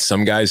moments,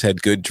 some guys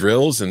had good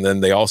drills, and then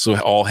they also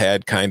all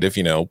had kind of,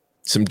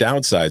 some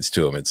downsides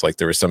to them. It's like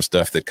there was some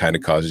stuff that kind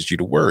of causes you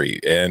to worry.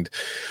 And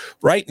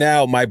right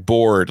now, my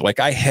board,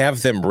 I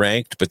have them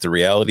ranked, but the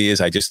reality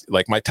is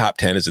my top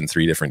 10 is in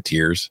 3 different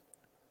tiers.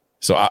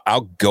 So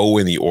I'll go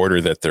in the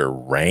order that they're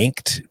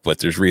ranked, but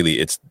there's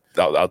really,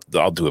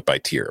 I'll do it by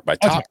tier. My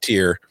top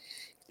tier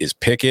is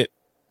Pickett,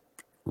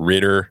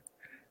 Ridder,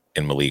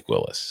 and Malik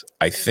Willis.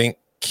 I think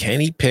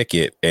Kenny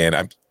Pickett,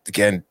 and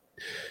again,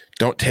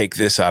 don't take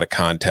this out of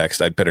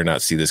context. I'd better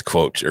not see this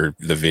quote or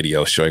the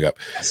video showing up.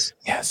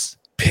 Yes.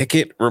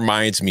 Pickett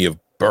reminds me of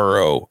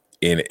Burrow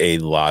in a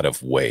lot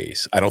of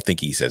ways. I don't think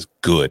he's as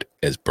good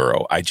as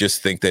Burrow. I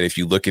just think that if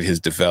you look at his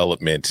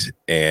development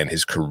and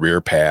his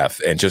career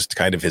path and just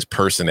kind of his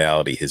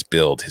personality, his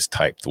build, his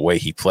type, the way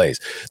he plays,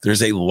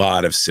 there's a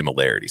lot of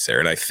similarities there.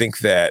 And I think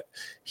that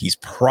he's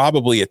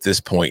probably at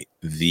this point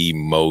the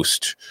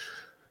most,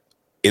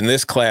 in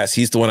this class,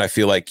 he's the one I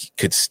feel like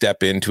could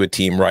step into a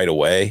team right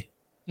away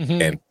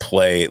and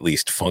play at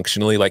least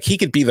functionally. He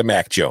could be the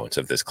Mac Jones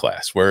of this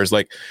class. Whereas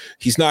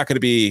he's not going to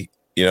be,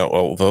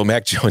 although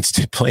Mac Jones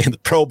did play in the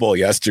Pro Bowl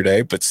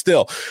yesterday, but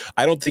still,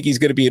 I don't think he's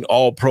going to be an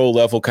all-pro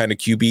level kind of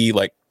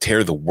QB,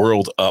 tear the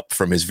world up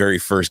from his very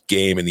first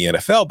game in the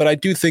NFL. But I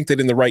do think that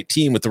in the right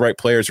team with the right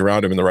players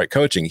around him and the right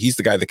coaching, he's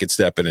the guy that could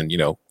step in and,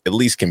 at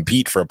least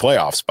compete for a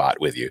playoff spot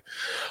with you.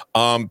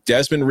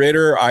 Desmond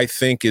Ridder, I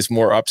think, is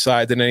more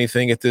upside than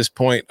anything at this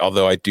point,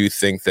 although I do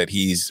think that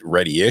he's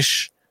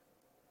ready-ish.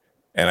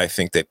 And I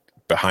think that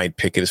behind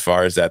Pickett as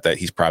far as that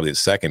he's probably the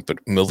second. But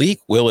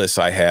Malik Willis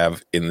I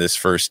have in this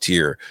first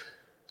tier,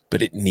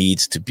 but it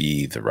needs to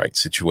be the right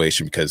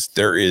situation, because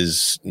there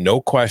is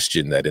no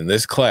question that in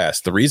this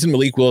class, the reason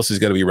Malik Willis is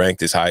going to be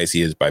ranked as high as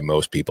he is by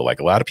most people,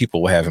 a lot of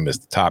people will have him as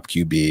the top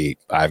QB.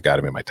 I've got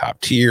him in my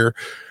top tier.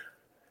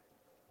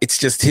 It's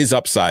just his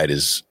upside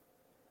is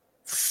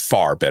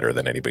far better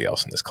than anybody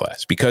else in this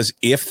class, because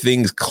if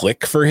things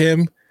click for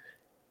him,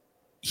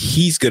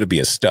 he's going to be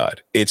a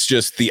stud. It's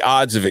just the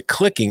odds of it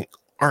clicking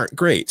aren't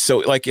great.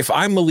 So if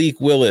I'm Malik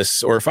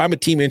Willis, or if I'm a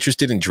team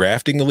interested in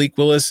drafting Malik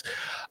Willis,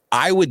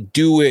 I would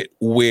do it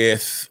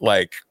with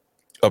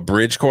a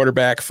bridge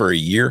quarterback for a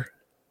year,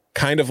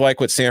 kind of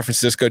like what San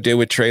Francisco did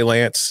with Trey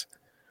Lance,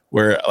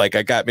 where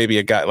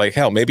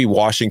maybe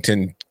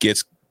Washington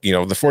gets, the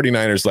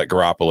 49ers let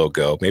Garoppolo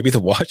go. Maybe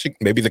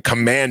the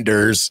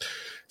Commanders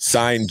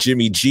sign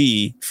Jimmy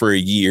G for a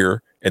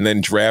year and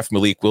then draft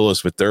Malik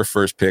Willis with their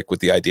first pick,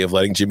 with the idea of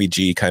letting Jimmy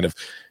G kind of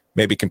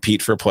maybe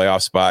compete for a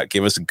playoff spot,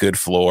 give us a good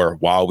floor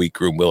while we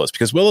groom Willis.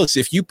 Because Willis,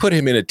 if you put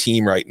him in a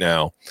team right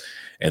now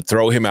and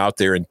throw him out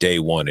there in day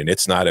one and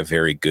it's not a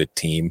very good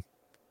team,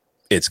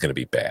 it's going to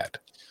be bad.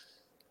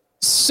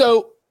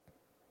 So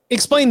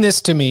explain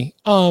this to me.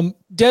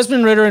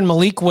 Desmond Ridder and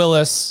Malik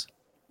Willis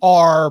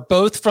are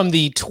both from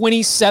the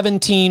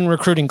 2017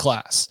 recruiting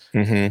class.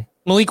 Mm-hmm.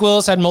 Malik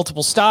Willis had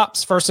multiple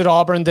stops, first at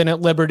Auburn, then at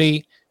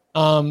Liberty.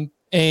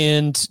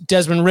 And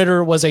Desmond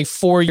Ridder was a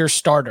 4-year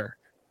starter.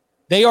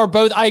 They are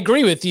both, I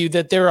agree with you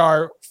that there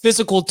are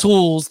physical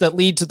tools that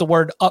lead to the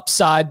word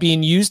upside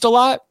being used a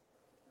lot,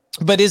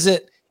 but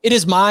it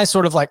is my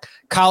sort of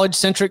college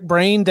centric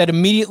brain that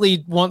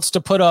immediately wants to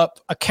put up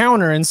a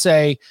counter and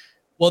say,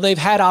 well, they've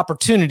had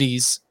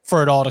opportunities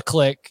for it all to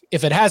click.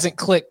 If it hasn't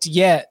clicked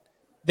yet,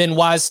 then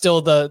why is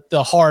still the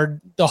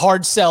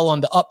hard sell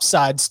on the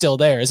upside still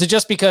there? Is it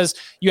just because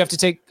you have to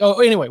take,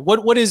 anyway,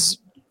 what is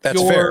That's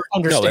your fair.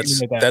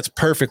 understanding of that. That's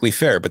perfectly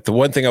fair. But the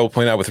one thing I will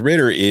point out with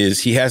Ridder is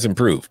he has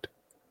improved.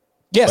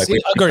 Yes, like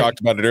we talked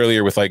about it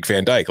earlier with like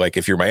Van Dyke. Like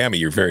if you're Miami,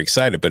 you're very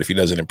excited, but if he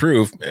doesn't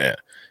improve,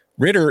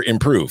 Ridder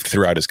improved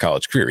throughout his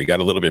college career. He got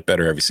a little bit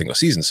better every single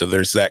season. So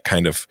there's that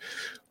kind of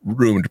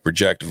room to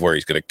project of where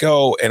he's going to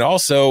go. And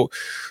also,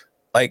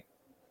 like,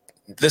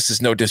 this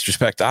is no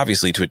disrespect,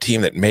 obviously, to a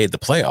team that made the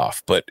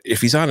playoff. But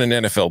if he's on an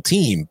NFL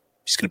team,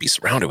 he's going to be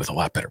surrounded with a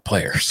lot better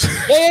players.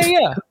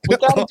 Yeah.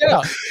 Without a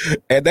doubt.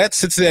 And that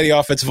Cincinnati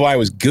offensive line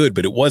was good,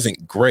 but it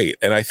wasn't great.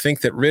 And I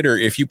think that Ridder,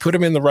 if you put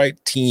him in the right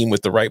team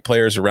with the right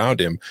players around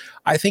him,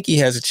 I think he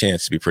has a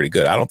chance to be pretty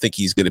good. I don't think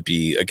he's going to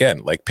be,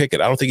 again, like Pickett,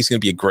 I don't think he's going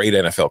to be a great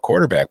NFL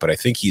quarterback, but I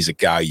think he's a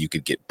guy you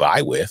could get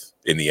by with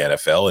in the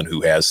NFL and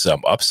who has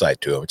some upside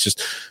to him. It's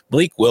just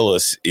Malik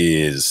Willis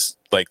is,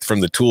 like,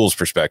 from the tools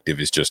perspective,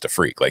 is just a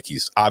freak. Like,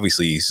 he's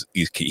obviously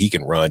he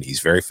can run.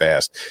 He's very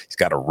fast. He's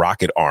got a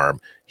rocket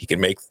arm. He can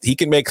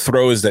make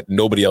throws that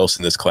nobody else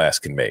in this class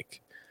can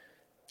make.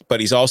 But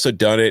he's also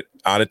done it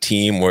on a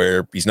team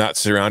where he's not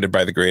surrounded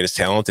by the greatest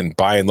talent, and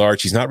by and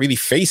large, he's not really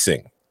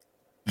facing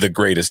the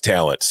greatest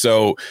talent.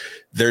 So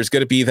there's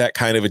going to be that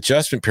kind of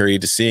adjustment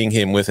period to seeing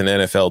him with an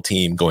NFL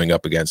team going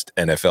up against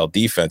NFL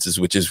defenses,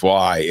 which is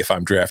why if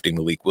I'm drafting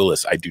Malik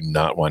Willis, I do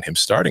not want him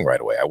starting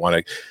right away. I want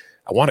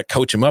to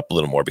coach him up a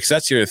little more, because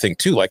that's the other thing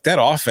too. Like that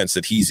offense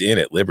that he's in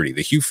at Liberty,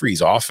 the Hugh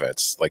Freeze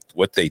offense, like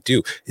what they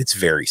do, it's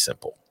very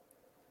simple.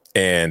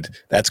 And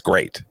that's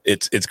great.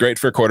 It's great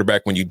for a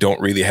quarterback when you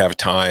don't really have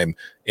time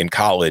in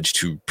college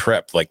to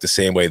prep like the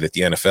same way that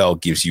the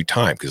NFL gives you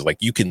time. Because like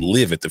you can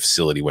live at the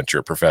facility once you're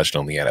a professional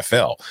in the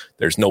NFL.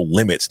 There's no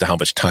limits to how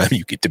much time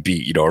you get to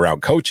be,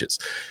 around coaches.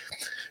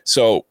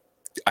 So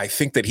I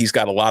think that he's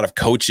got a lot of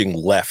coaching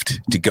left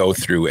to go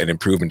through and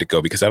improvement to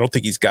go, because I don't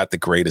think he's got the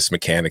greatest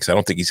mechanics. I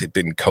don't think he's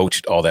been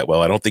coached all that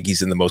well. I don't think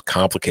he's in the most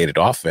complicated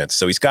offense.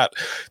 So there's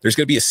going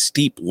to be a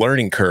steep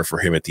learning curve for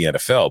him at the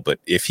NFL. But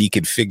if he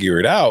can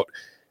figure it out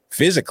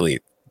physically,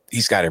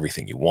 he's got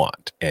everything you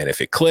want. And if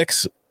it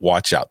clicks,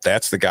 watch out.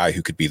 That's the guy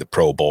who could be the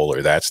Pro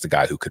Bowler. That's the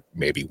guy who could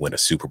maybe win a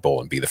Super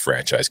Bowl and be the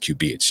franchise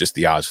QB. It's just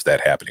the odds of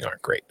that happening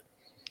aren't great.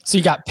 So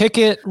you got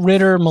Pickett,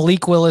 Ridder,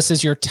 Malik Willis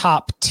is your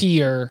top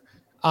tier.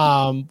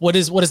 What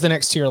does the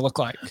next tier look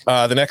like?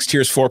 The next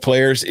tier is 4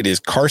 players. It is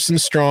Carson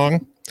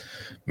Strong,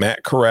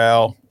 Matt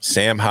Corral,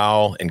 Sam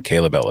Howell, and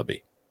Caleb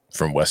Ellaby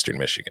from Western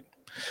Michigan.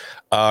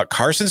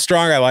 Carson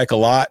Strong I like a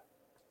lot.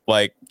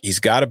 Like, he's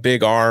got a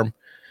big arm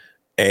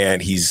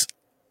and he's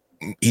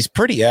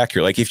pretty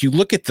accurate. Like, if you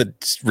look at the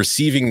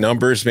receiving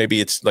numbers,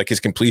 maybe it's like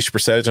his completion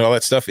percentage and all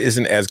that stuff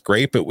isn't as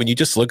great, but when you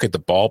just look at the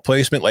ball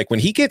placement, like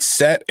when he gets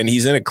set and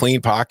he's in a clean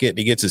pocket and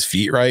he gets his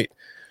feet right,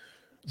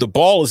 the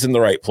ball is in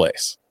the right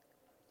place.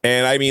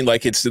 And I mean,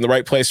 like, it's in the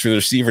right place for the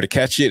receiver to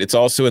catch it. It's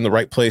also in the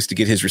right place to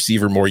get his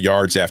receiver more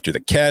yards after the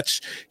catch.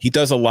 He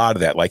does a lot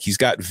of that. Like, he's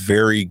got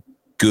very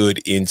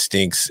good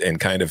instincts and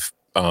kind of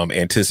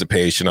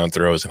anticipation on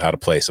throws and how to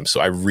place them.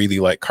 So I really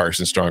like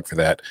Carson Strong for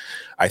that.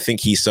 I think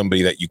he's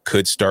somebody that you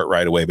could start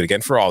right away. But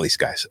again, for all these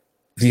guys,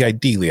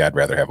 ideally, I'd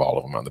rather have all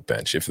of them on the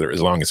bench as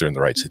long as they're in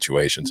the right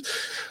situations.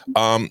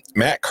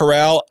 Matt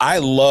Corral, I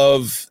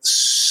love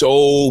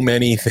so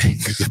many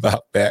things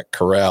about Matt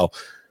Corral.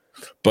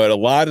 But a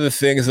lot of the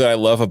things that I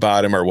love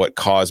about him are what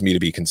caused me to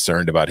be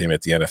concerned about him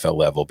at the NFL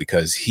level,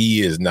 because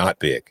he is not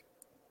big.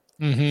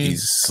 Mm-hmm.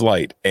 He's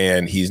slight,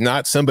 and he's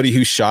not somebody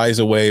who shies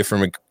away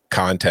from a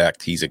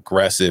contact. He's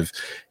aggressive.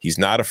 He's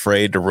not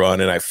afraid to run.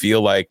 And I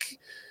feel like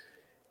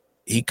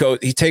he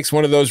takes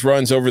one of those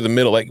runs over the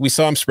middle. Like, we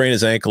saw him sprain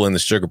his ankle in the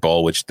Sugar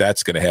Bowl, which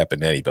that's going to happen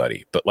to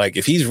anybody. But like,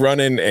 if he's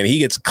running and he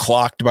gets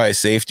clocked by a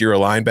safety or a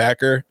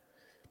linebacker,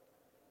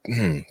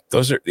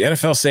 those are the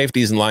NFL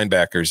safeties and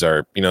linebackers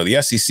are,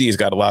 the SEC has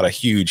got a lot of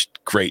huge,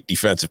 great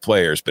defensive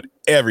players, but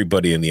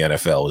everybody in the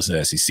NFL is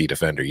an SEC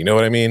defender. You know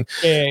what I mean?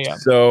 Yeah.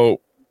 So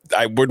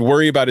I would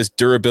worry about his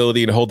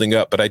durability and holding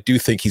up, but I do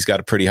think he's got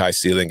a pretty high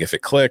ceiling if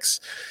it clicks.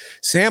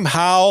 Sam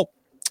Howell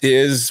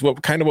is what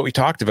we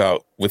talked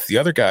about with the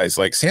other guys.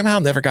 Like, Sam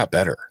Howell never got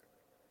better.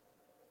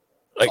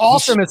 Like,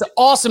 awesome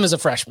as a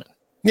freshman.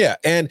 Yeah.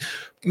 And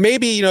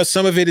maybe,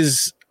 some of it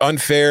is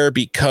unfair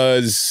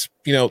because,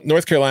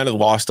 North Carolina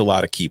lost a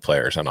lot of key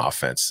players on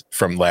offense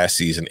from last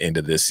season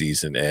into this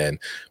season. And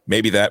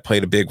maybe that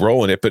played a big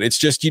role in it, but it's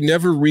just, you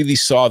never really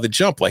saw the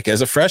jump. Like,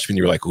 as a freshman,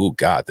 you were like, oh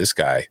God, this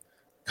guy,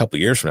 a couple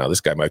of years from now,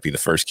 this guy might be the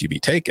first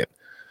QB taken.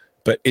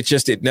 But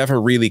it never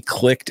really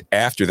clicked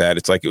after that.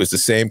 It's like, it was the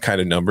same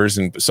kind of numbers.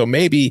 And so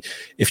maybe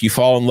if you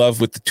fall in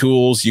love with the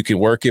tools, you can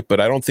work it,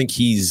 but I don't think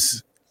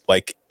he's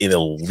like an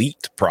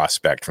elite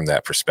prospect from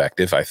that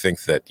perspective. I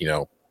think that,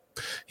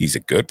 he's a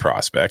good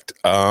prospect.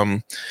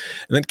 And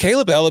then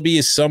Caleb Ellaby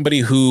is somebody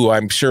who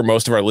I'm sure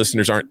most of our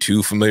listeners aren't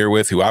too familiar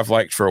with, who I've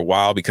liked for a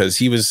while because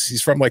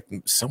he's from like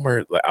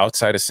somewhere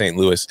outside of St.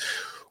 Louis.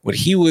 When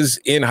he was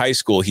in high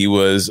school, he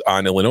was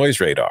on Illinois'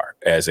 radar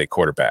as a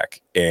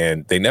quarterback,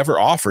 and they never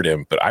offered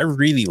him, but I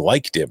really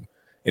liked him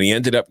and he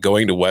ended up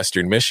going to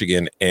Western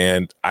Michigan.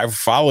 And I've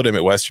followed him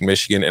at Western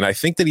Michigan, and I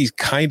think that he's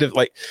kind of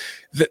like,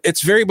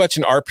 it's very much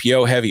an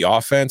RPO heavy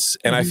offense.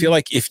 And I feel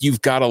like if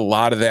you've got a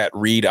lot of that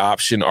read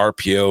option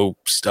RPO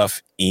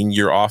stuff in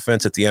your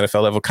offense at the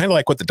NFL level, kind of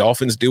like what the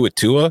Dolphins do with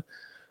Tua,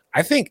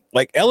 I think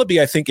like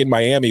Ellaby, I think in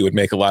Miami would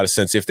make a lot of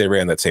sense if they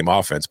ran that same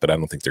offense, but I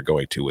don't think they're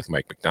going to with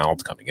Mike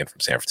McDonald coming in from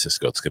San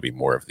Francisco. It's going to be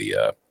more of the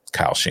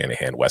Kyle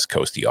Shanahan West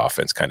Coasty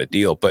offense kind of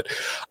deal. But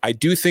I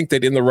do think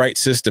that in the right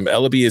system,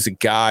 Ellaby is a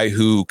guy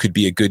who could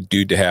be a good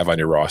dude to have on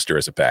your roster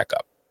as a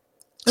backup.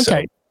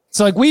 Okay.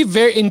 So like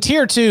in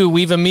tier 2,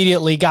 we've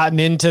immediately gotten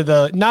into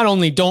the, not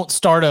only don't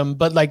start him,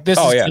 but like this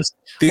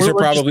these are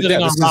probably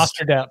on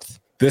roster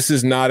depth. This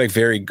is not a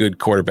very good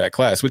quarterback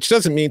class, which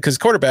doesn't mean, because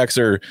quarterbacks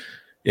are,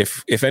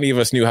 if any of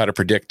us knew how to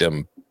predict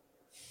them,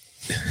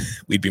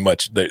 it'd be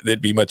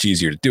much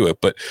easier to do it.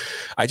 But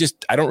I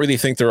don't really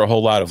think there are a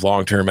whole lot of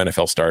long-term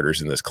NFL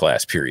starters in this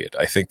class, period.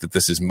 I think that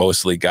this is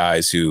mostly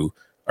guys who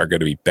are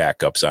going to be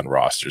backups on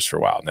rosters for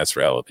a while, and that's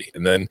for Ellaby.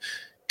 And then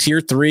tier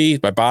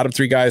 3, my bottom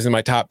 3 guys in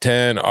my top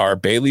 10 are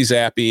Bailey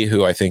Zappi,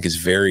 who I think is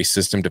very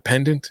system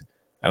dependent.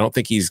 I don't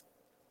think he's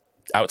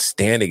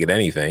outstanding at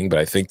anything, but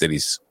I think that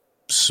he's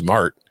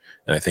smart.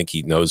 And I think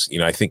he knows,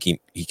 I think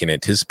he can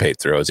anticipate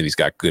throws, and he's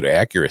got good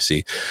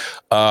accuracy.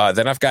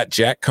 Then I've got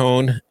Jack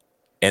Cohn.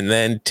 And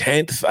then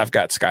 10th, I've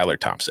got Skylar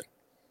Thompson.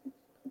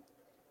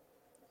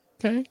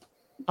 Okay.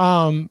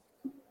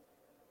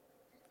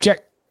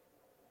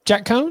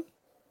 Jack Cohn?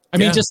 I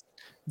mean, just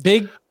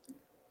big.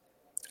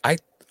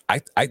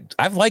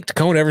 I've liked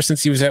Cohn ever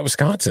since he was at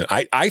Wisconsin.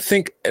 I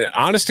think,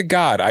 honest to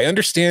God, I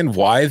understand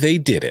why they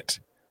did it.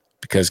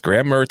 Because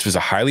Graham Mertz was a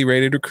highly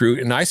rated recruit,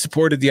 and I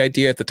supported the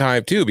idea at the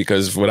time too,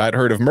 because what I'd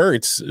heard of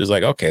Mertz is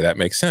like, okay, that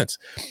makes sense.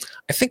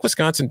 I think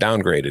Wisconsin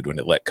downgraded when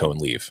it let Cohn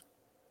leave.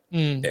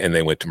 And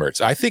they went to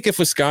Mertz. I think if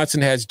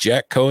Wisconsin has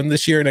Jack Cohn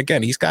this year, and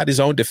again, he's got his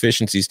own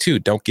deficiencies too,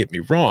 don't get me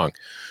wrong,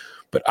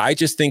 but I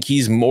just think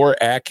he's more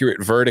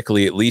accurate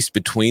vertically, at least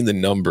between the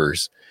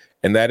numbers.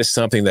 And that is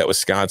something that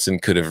Wisconsin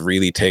could have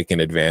really taken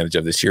advantage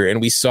of this year. And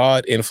we saw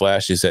it in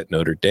flashes at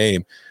Notre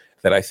Dame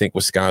that I think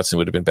Wisconsin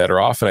would have been better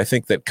off. And I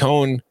think that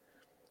Cohn,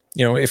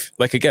 if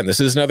like, again,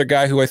 this is another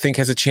guy who I think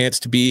has a chance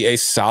to be a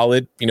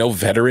solid,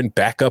 veteran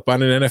backup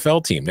on an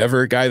NFL team. Never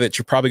a guy that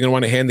you're probably going to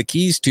want to hand the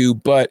keys to.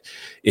 But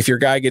if your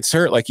guy gets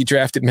hurt, like you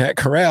drafted Matt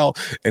Corral,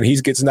 and he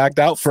gets knocked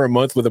out for a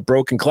month with a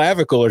broken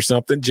clavicle or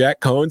something, Jack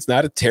Cohn's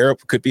not a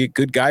terrible, could be a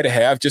good guy to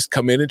have just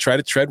come in and try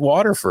to tread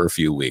water for a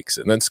few weeks.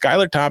 And then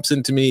Skylar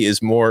Thompson to me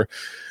is more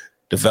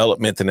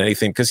development than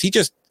anything,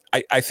 because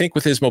I think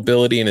with his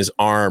mobility and his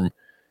arm,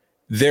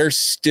 there's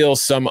still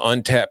some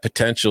untapped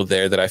potential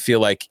there that I feel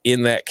like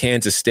in that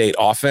Kansas State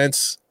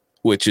offense,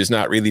 which is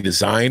not really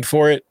designed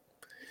for it,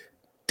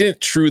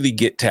 didn't truly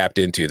get tapped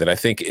into, that I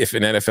think if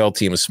an NFL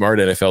team, a smart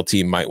NFL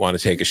team, might want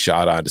to take a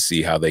shot on to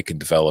see how they can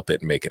develop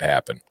it and make it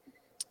happen.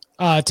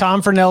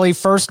 Tom Fornelli,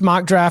 first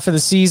mock draft of the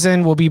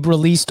season, will be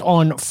released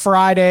on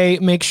Friday.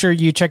 Make sure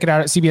you check it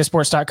out at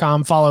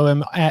cbssports.com. Follow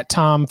him at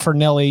Tom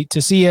Fornelli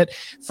to see it.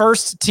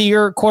 First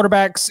tier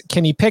quarterbacks,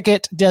 Kenny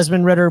Pickett,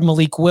 Desmond Ridder,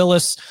 Malik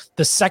Willis.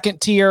 The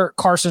second tier,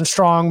 Carson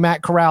Strong,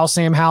 Matt Corral,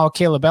 Sam Howell,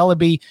 Caleb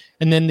Ellaby.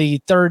 And then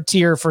the third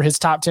tier for his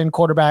top 10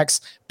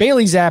 quarterbacks,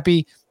 Bailey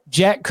Zappi,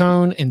 Jack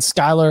Cohn, and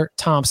Skylar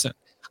Thompson.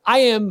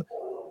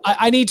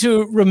 I need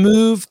to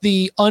remove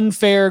the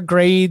unfair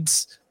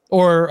grades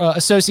or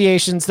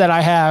associations that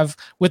I have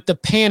with the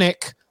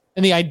panic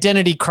and the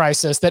identity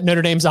crisis that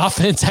Notre Dame's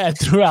offense had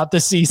throughout the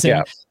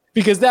season,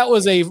 because that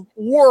was a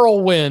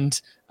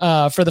whirlwind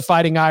for the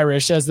Fighting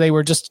Irish, as they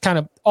were just kind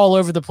of all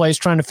over the place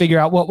trying to figure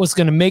out what was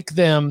going to make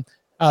them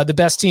the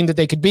best team that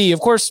they could be.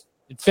 Of course,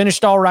 it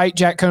finished all right.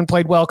 Jack Cohn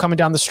played well coming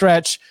down the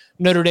stretch.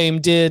 Notre Dame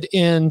did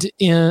end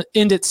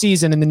its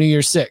season in the New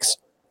Year's Six.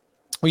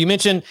 Well, you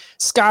mentioned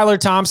Skylar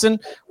Thompson.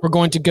 We're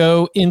going to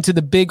go into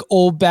the big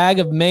old bag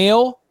of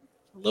mail.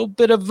 A little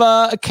bit of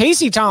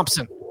Casey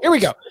Thompson. Here we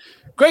go.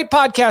 Great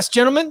podcast,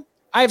 gentlemen.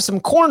 I have some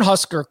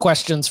Cornhusker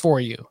questions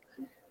for you.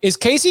 Is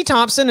Casey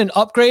Thompson an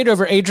upgrade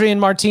over Adrian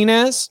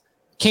Martinez?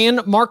 Can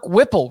Mark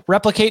Whipple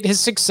replicate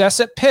his success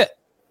at Pitt?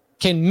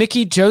 Can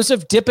Mickey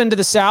Joseph dip into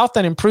the South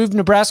and improve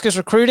Nebraska's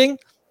recruiting?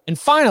 And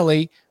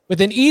finally,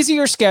 with an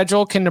easier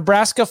schedule, can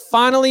Nebraska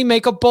finally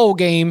make a bowl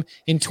game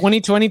in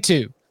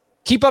 2022?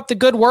 Keep up the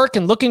good work,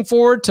 and looking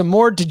forward to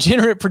more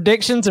degenerate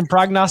predictions and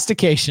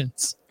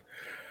prognostications.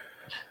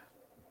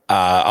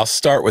 I'll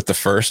start with the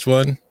first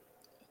one.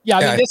 Yeah,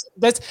 I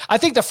mean, I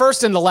think the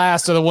first and the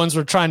last are the ones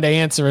we're trying to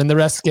answer, and the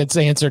rest gets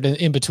answered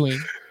in between.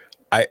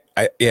 I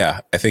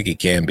think he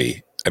can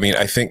be. I mean,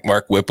 I think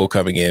Mark Whipple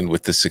coming in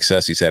with the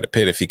success he's had at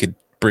Pitt, if he could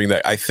bring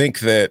that, I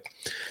think that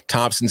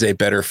Thompson's a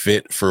better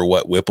fit for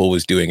what Whipple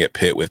was doing at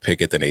Pitt with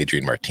Pickett than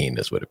Adrian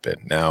Martinez would have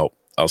been. Now,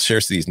 I'll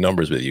share these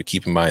numbers with you.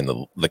 Keep in mind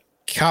the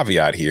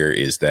caveat here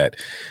is that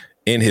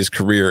in his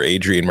career,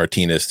 Adrian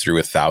Martinez threw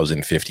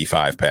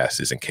 1,055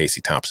 passes and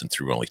Casey Thompson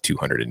threw only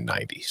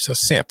 290. So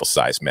sample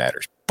size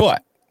matters.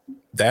 But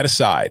that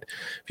aside,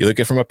 if you look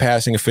at it from a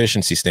passing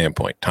efficiency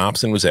standpoint,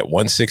 Thompson was at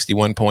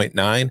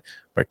 161.9.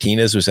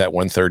 Martinez was at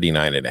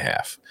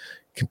 139.5.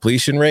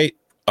 Completion rate,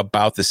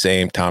 about the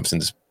same.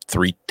 Thompson's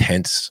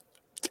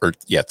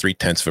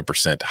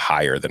 0.3%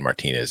 higher than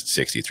Martinez,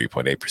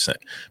 63.8%.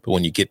 But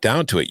when you get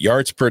down to it,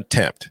 yards per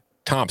attempt,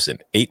 Thompson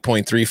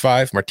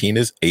 8.35,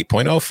 Martinez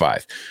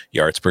 8.05.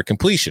 Yards per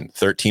completion,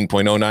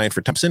 13.09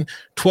 for Thompson,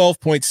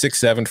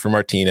 12.67 for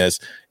Martinez.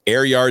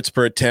 Air yards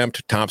per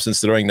attempt,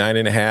 Thompson's throwing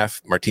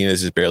 9.5,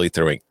 Martinez is barely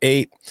throwing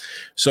 8.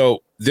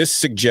 So this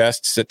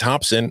suggests that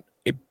Thompson,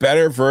 a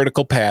better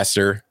vertical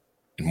passer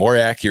and more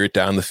accurate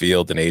down the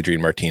field than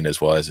Adrian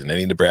Martinez was. And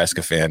any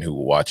Nebraska fan who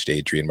watched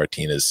Adrian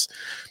Martinez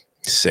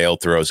sail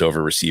throws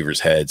over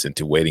receivers' heads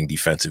into waiting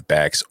defensive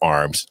backs'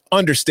 arms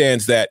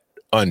understands that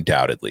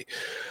undoubtedly.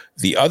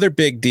 The other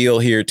big deal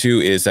here,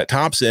 too, is that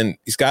Thompson,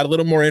 he's got a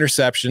little more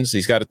interceptions.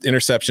 He's got an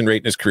interception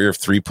rate in his career of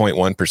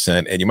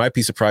 3.1%. And you might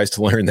be surprised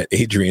to learn that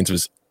Adrian's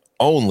was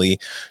only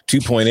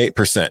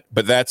 2.8%.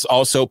 But that's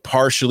also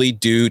partially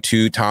due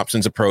to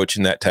Thompson's approach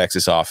in that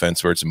Texas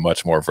offense, where it's a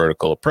much more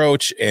vertical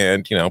approach.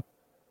 And, you know,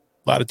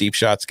 a lot of deep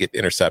shots get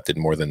intercepted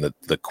more than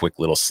the quick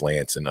little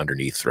slants and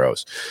underneath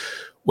throws.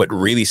 What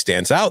really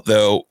stands out,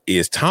 though,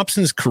 is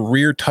Thompson's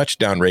career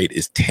touchdown rate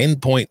is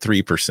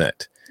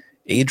 10.3%.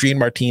 Adrian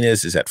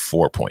Martinez is at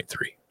 4.3,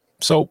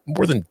 so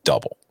more than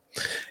double.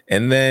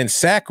 And then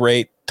sack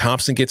rate,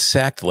 Thompson gets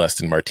sacked less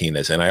than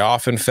Martinez. And I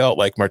often felt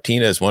like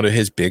Martinez, one of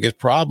his biggest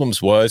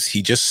problems was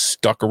he just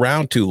stuck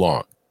around too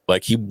long.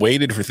 Like he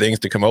waited for things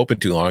to come open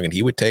too long, and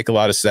he would take a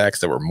lot of sacks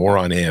that were more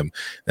on him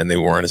than they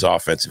were on his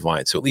offensive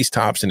line. So at least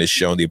Thompson has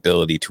shown the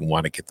ability to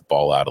want to get the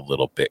ball out a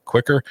little bit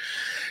quicker.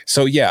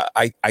 So yeah,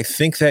 I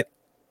think that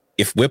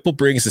if Whipple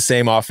brings the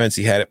same offense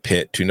he had at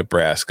Pitt to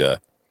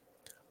Nebraska,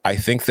 I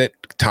think that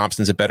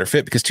Thompson's a better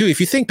fit because, too, if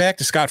you think back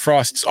to Scott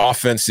Frost's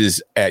offenses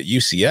at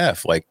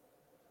UCF, like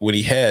when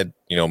he had,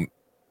 you know,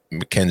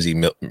 Mackenzie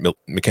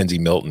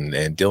Milton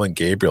and Dylan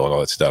Gabriel and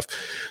all that stuff,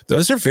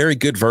 those are very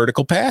good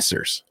vertical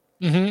passers.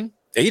 Mm-hmm.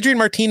 Adrian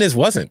Martinez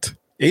wasn't.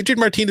 Adrian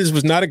Martinez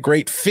was not a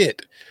great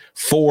fit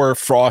for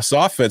Frost's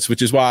offense,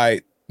 which is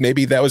why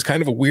maybe that was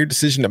kind of a weird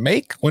decision to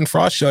make when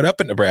Frost showed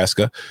up at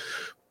Nebraska.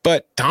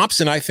 But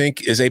Thompson, I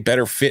think, is a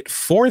better fit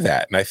for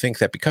that. And I think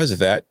that because of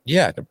that,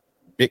 yeah,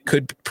 it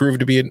could prove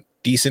to be a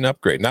decent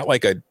upgrade. Not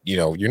like a, you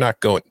know, you're not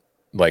going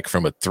like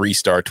from a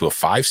 3-star to a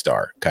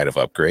 5-star kind of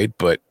upgrade,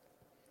 but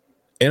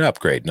an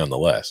upgrade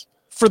nonetheless.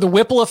 For the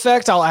Whipple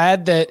effect, I'll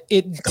add that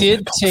it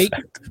did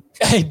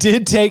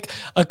take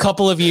a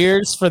couple of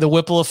years for the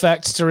Whipple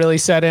effect to really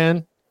set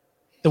in,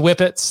 the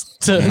Whippets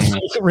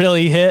to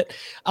really hit.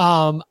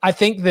 I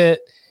think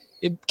that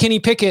Kenny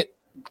Pickett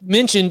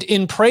mentioned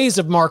in praise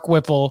of Mark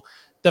Whipple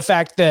the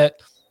fact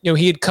that, you know,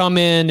 he had come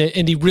in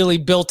and he really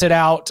built it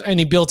out and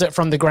he built it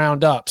from the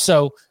ground up.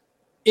 So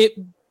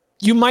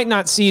you might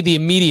not see the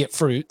immediate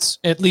fruits,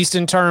 at least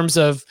in terms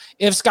of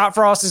if Scott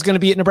Frost is going to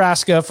be at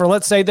Nebraska for,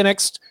 let's say, the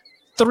next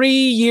 3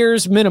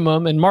 years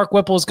minimum, and Mark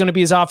Whipple is going to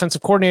be his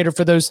offensive coordinator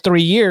for those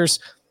 3 years,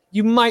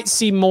 you might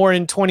see more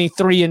in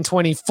 23 and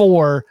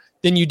 24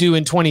 than you do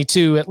in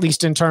 22, at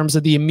least in terms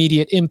of the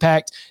immediate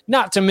impact,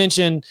 not to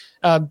mention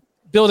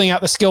building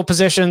out the skill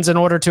positions in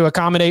order to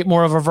accommodate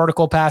more of a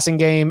vertical passing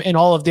game and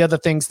all of the other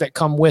things that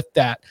come with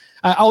that.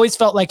 I always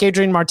felt like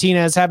Adrian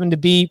Martinez having to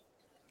be,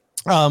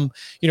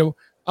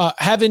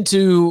 having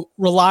to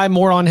rely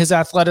more on his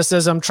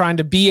athleticism, trying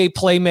to be a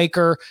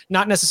playmaker,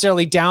 not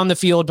necessarily down the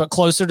field, but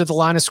closer to the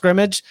line of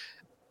scrimmage.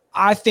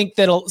 I think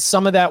that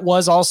some of that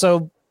was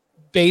also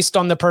based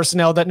on the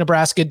personnel that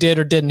Nebraska did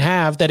or didn't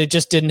have, that it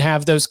just didn't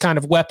have those kind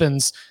of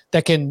weapons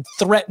that can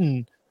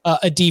threaten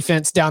a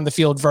defense down the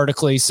field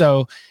vertically.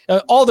 So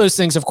all those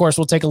things, of course,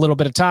 will take a little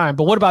bit of time.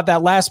 But what about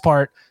that last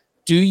part?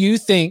 Do you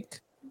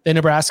think that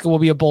Nebraska will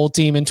be a bowl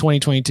team in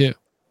 2022?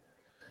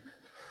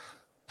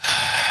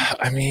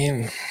 I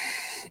mean,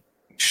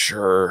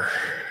 sure.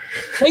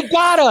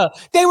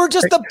 They were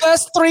just the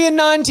best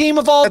 3-9 team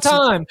of all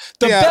time.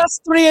 The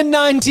best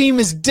 3-9 team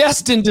is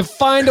destined to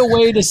find a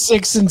way to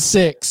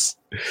 6-6.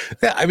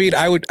 Yeah, I mean,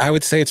 I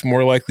would say it's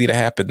more likely to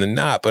happen than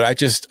not, but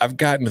I've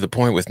gotten to the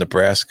point with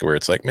Nebraska where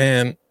it's like,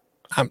 man,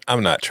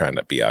 I'm not trying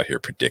to be out here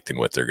predicting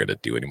what they're going to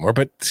do anymore.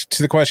 But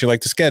to the question,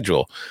 like the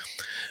schedule,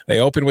 they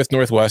open with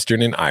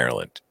Northwestern in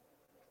Ireland.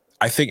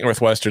 I think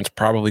Northwestern's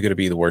probably going to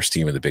be the worst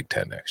team in the Big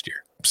Ten next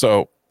year.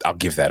 So I'll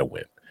give that a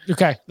win.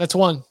 Okay, that's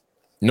one.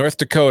 North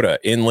Dakota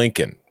in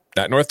Lincoln.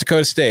 Not North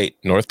Dakota State,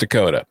 North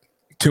Dakota,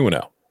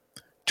 2-0.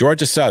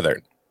 Georgia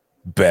Southern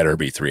better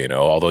be 3-0,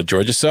 although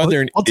Georgia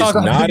Southern is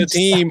not a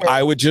team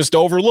I would just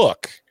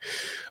overlook.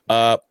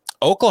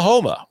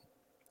 Oklahoma,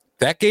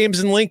 that game's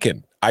in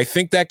Lincoln. I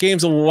think that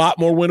game's a lot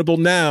more winnable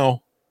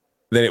now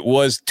than it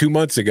was 2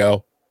 months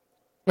ago.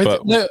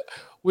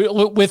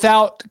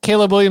 Without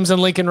Caleb Williams and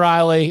Lincoln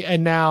Riley,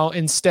 and now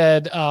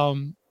instead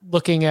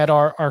looking at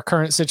our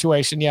current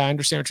situation. Yeah, I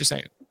understand what you're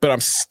saying. But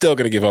I'm still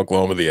going to give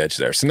Oklahoma the edge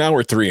there. So now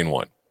we're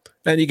 3-1.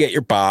 Then you get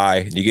your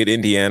bye. You get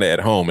Indiana at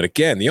home. And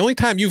again, the only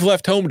time you've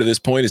left home to this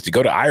point is to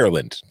go to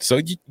Ireland.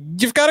 So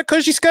you've got a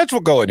cushy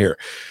schedule going here.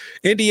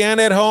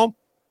 Indiana at home,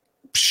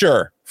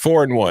 sure,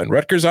 4-1.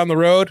 Rutgers on the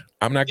road,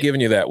 I'm not giving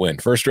you that win.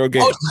 First road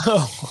game,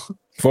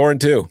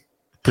 4-2.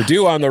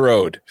 Purdue on the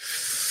road.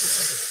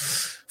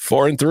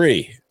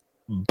 4-3.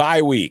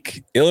 Bye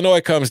week.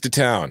 Illinois comes to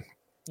town.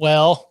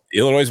 Well,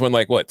 Illinois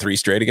won 3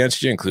 straight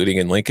against you, including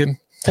in Lincoln.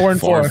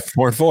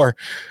 4-4.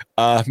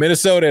 4-4.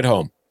 Minnesota at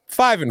home.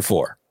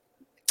 5-4.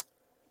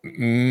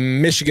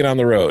 Michigan on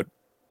the road.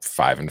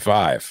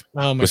 5-5.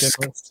 Oh my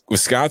goodness.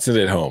 Wisconsin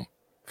at home.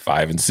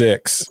 5-6.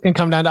 It's gonna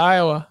come down to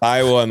Iowa.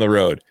 Iowa on the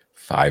road.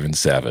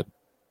 5-7.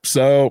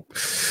 So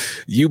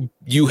you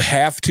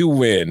have to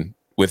win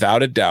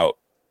without a doubt.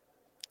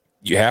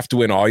 You have to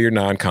win all your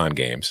non-con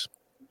games.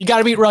 You got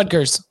to beat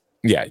Rutgers.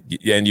 Yeah,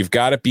 and you've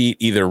got to beat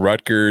either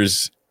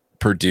Rutgers,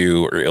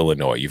 Purdue, or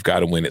Illinois. You've got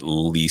to win at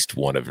least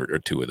one or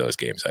two of those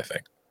games, I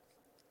think.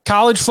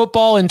 College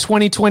football in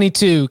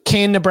 2022.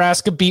 Can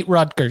Nebraska beat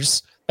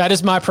Rutgers? That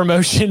is my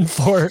promotion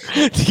for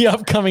the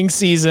upcoming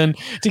season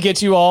to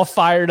get you all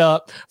fired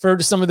up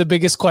for some of the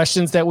biggest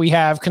questions that we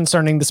have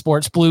concerning the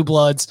sports. Blue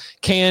Bloods.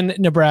 Can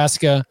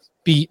Nebraska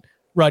beat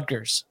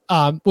Rutgers?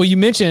 Well, you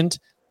mentioned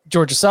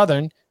Georgia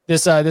Southern.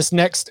 This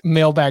next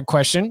mailbag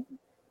question.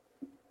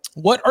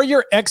 What are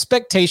your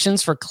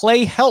expectations for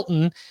Clay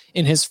Helton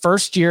in his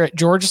first year at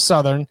Georgia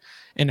Southern,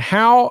 and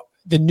how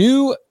the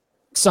new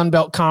Sun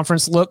Belt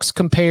Conference looks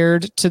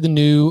compared to the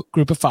new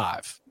Group of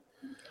Five?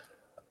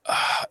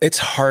 It's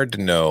hard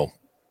to know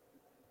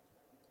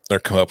or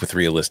come up with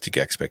realistic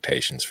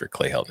expectations for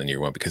Clay Helton in year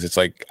one, because it's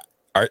like,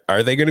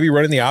 are they going to be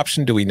running the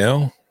option? Do we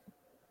know?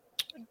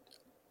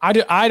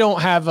 I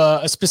don't have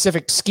a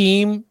specific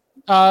scheme.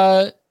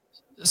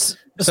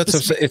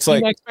 It's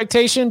like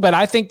expectation, but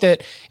I think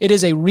that it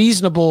is a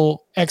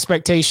reasonable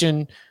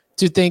expectation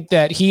to think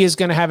that he is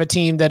going to have a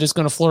team that is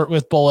going to flirt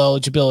with bowl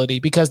eligibility,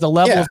 because the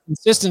level of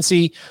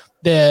consistency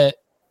that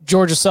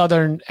Georgia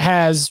Southern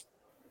has,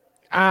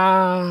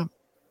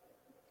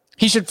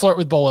 he should flirt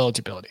with bowl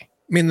eligibility.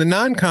 I mean, the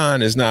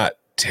non-con is not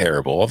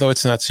terrible, although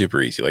it's not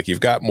super easy. Like, you've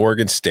got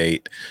Morgan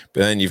State,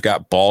 but then you've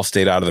got Ball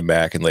State out of the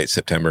MAC in late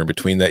September. And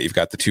between that, you've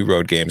got the 2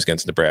 road games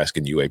against Nebraska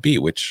and UAB,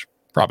 which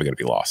probably going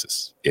to be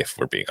losses, if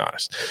we're being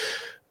honest.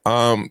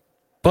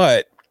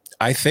 But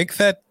I think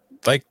that,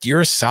 like,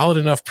 you're a solid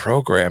enough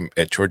program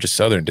at Georgia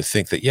Southern to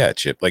think that, yeah,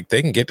 Chip, like,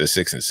 they can get to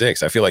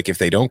 6-6. I feel like if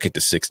they don't get to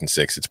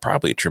 6-6, it's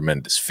probably a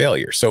tremendous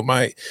failure. So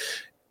my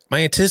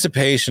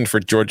anticipation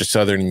for Georgia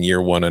Southern in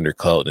year one under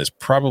Helton is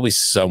probably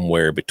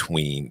somewhere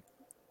between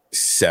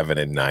 7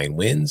 and 9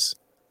 wins.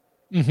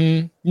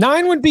 Mm-hmm.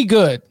 9 would be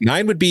good.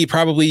 9 would be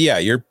probably,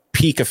 your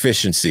peak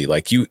efficiency.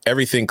 Like,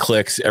 everything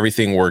clicks,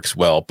 everything works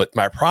well. But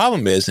my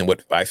problem is, and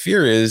what I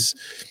fear is,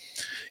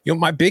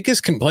 my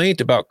biggest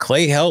complaint about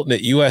Clay Helton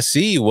at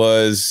USC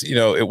was,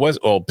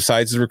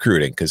 besides the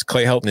recruiting, because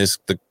Clay Helton is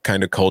the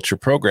kind of culture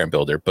program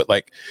builder, but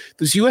like,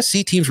 those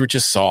USC teams were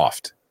just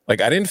soft.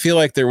 Like, I didn't feel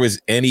like there was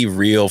any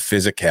real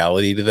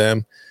physicality to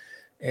them.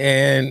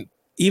 And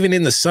even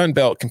in the Sun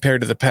Belt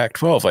compared to the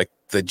Pac-12, like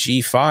the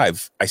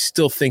G5, I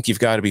still think you've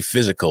got to be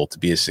physical to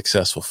be a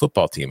successful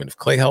football team. And if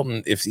Clay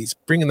Helton, if he's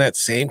bringing that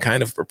same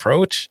kind of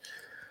approach,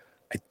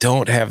 I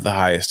don't have the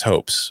highest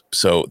hopes.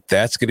 So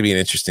that's going to be an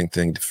interesting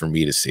thing for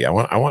me to see.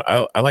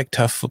 I like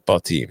tough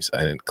football teams,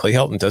 and Clay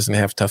Helton doesn't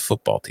have tough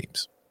football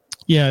teams.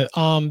 Yeah.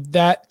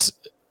 That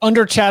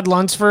under Chad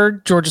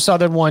Lunsford, Georgia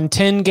Southern won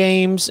 10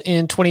 games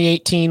in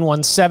 2018,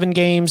 won 7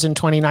 games in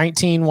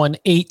 2019, won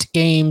 8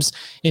 games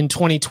in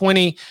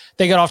 2020.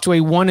 They got off to a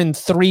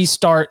 1-3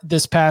 start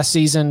this past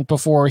season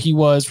before he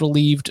was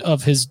relieved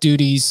of his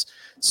duties.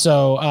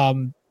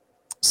 So,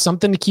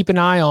 something to keep an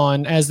eye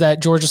on as that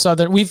Georgia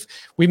Southern.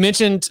 We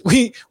mentioned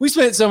we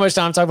spent so much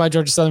time talking about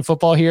Georgia Southern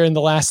football here in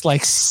the last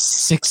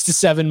 6 to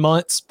 7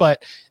 months,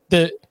 but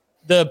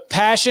the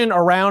passion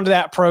around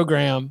that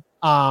program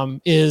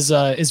is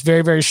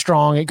very, very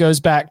strong. It goes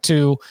back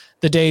to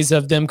the days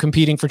of them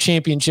competing for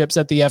championships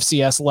at the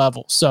FCS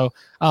level. So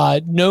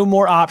no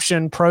more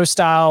option, pro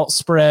style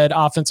spread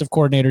offensive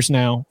coordinators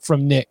now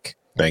from Nick.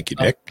 Thank you,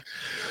 Nick.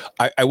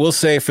 I will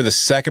say, for the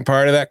second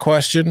part of that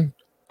question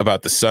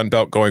about the Sun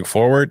Belt going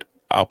forward,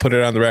 I'll put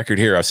it on the record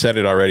here. I've said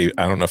it already.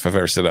 I don't know if I've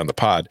ever said it on the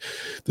pod.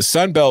 The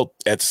Sun Belt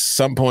at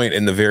some point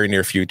in the very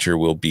near future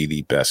will be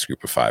the best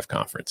Group of 5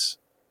 conference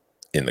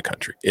in the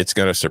country. It's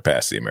going to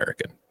surpass the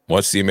American.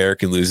 Once the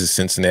American loses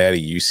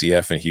Cincinnati,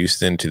 UCF, and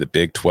Houston to the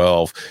Big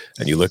 12,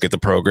 and you look at the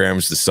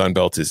programs the Sun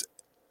Belt has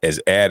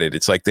added,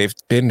 it's like they've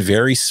been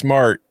very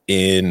smart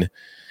in,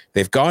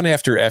 they've gone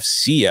after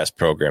FCS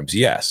programs,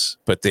 yes,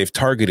 but they've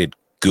targeted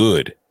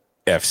good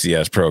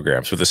FCS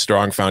programs with a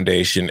strong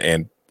foundation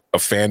and a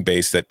fan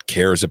base that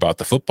cares about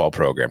the football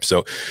program.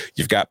 So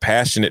you've got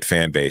passionate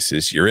fan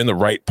bases. You're in the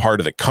right part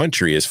of the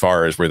country as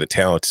far as where the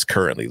talent is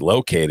currently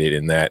located,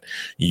 in that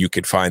you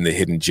could find the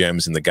hidden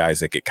gems and the guys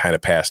that get kind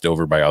of passed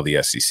over by all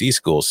the SEC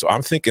schools. So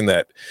I'm thinking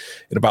that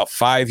in about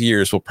 5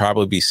 years, we'll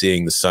probably be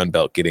seeing the Sun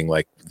Belt getting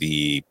like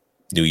the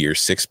New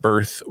Year's Six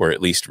berth, or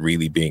at least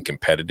really being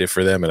competitive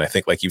for them. And I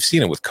think, like you've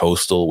seen it with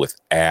Coastal, with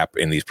App,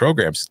 in these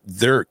programs,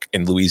 they're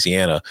in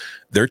Louisiana,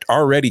 they're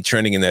already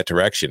trending in that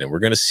direction. And we're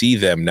going to see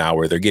them now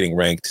where they're getting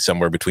ranked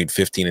somewhere between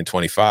 15 and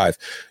 25.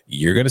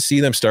 You're going to see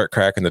them start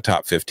cracking the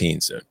top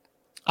 15 soon.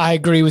 I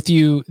agree with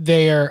you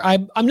there.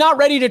 I'm not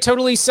ready to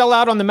totally sell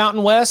out on the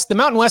Mountain West. The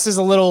Mountain West is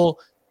a little,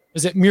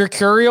 is it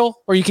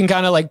mercurial, where you can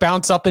kind of like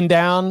bounce up and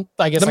down?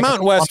 I guess the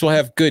Mountain West will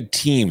have good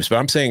teams, but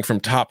I'm saying from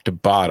top to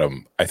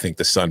bottom, I think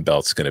the Sun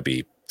Belt's going to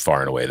be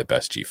far and away the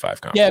best G5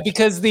 conference. Yeah,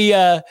 because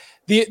the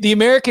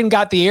American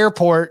got the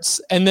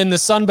airports, and then the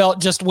Sun Belt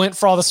just went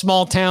for all the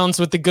small towns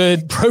with the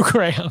good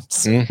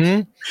programs.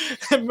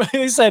 Mm-hmm.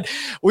 They said,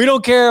 we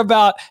don't care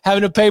about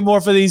having to pay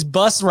more for these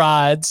bus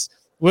rides.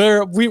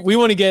 We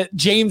want to get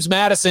James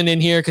Madison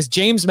in here because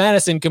James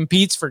Madison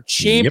competes for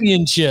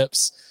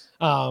championships.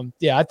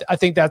 Yep. I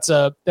think that's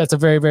a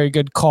very, very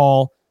good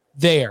call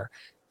there.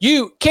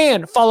 You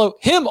can follow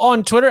him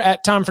on Twitter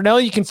at Tom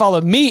Fornelli. You can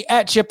follow me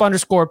at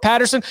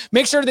Chip_Patterson.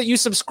 Make sure that you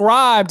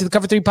subscribe to the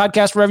Cover 3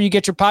 podcast wherever you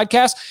get your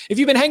podcasts. If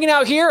you've been hanging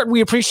out here, we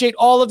appreciate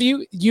all of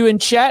you in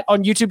chat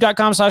on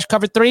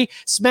youtube.com/Cover3.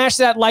 Smash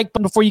that like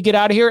button before you get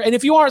out of here. And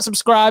if you aren't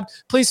subscribed,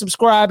 please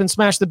subscribe and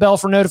smash the bell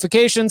for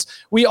notifications.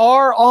 We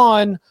are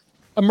on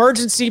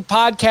emergency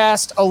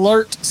podcast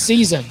alert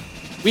season.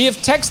 We have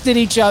texted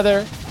each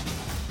other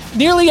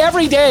nearly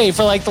every day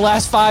for like the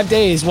last 5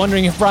 days,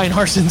 wondering if Brian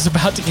Harson's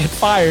about to get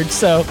fired.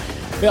 So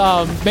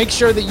make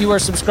sure that you are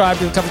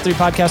subscribed to the Cover 3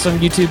 podcast on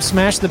YouTube.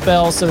 Smash the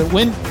bell so that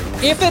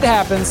if it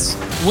happens,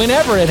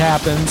 whenever it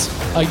happens,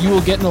 you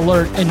will get an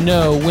alert and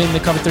know when the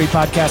Cover 3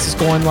 podcast is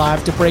going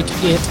live to break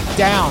it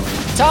down.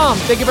 Tom,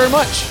 thank you very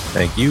much.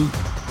 Thank you.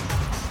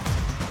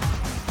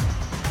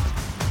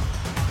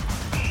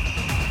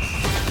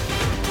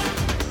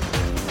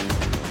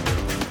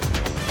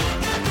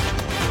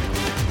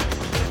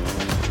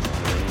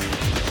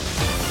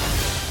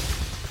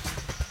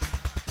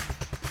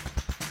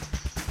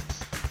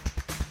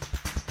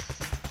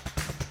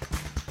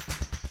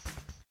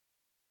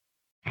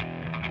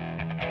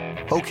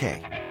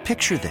 Okay,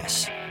 picture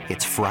this.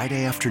 It's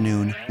Friday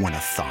afternoon when a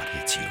thought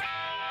hits you.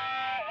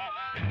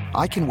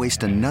 I can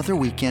waste another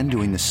weekend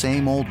doing the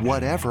same old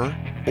whatever,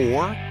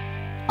 or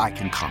I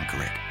can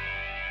conquer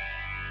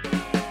it.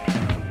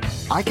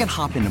 I can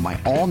hop into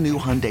my all-new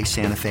Hyundai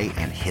Santa Fe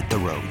and hit the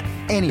road.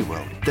 Any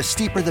road. The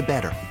steeper, the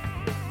better.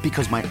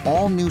 Because my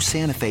all-new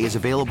Santa Fe is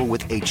available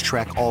with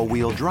H-Track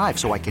all-wheel drive,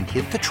 so I can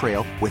hit the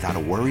trail without a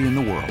worry in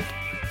the world.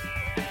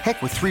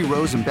 Heck, with 3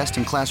 rows and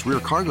best-in-class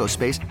rear cargo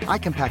space, I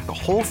can pack the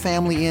whole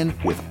family in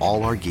with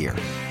all our gear.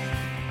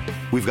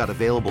 We've got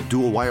available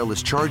dual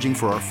wireless charging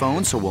for our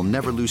phones, so we'll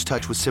never lose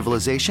touch with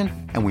civilization,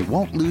 and we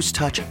won't lose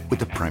touch with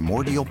the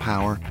primordial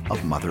power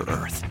of Mother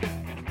Earth.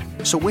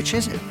 So which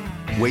is it?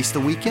 Waste the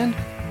weekend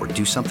or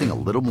do something a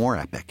little more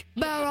epic?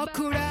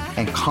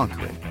 And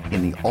conquer it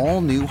in the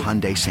all-new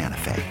Hyundai Santa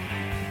Fe.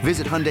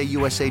 Visit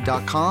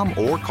HyundaiUSA.com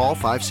or call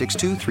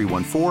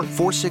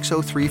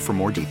 562-314-4603 for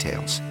more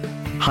details.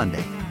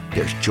 Hyundai,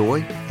 there's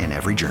joy in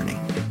every journey.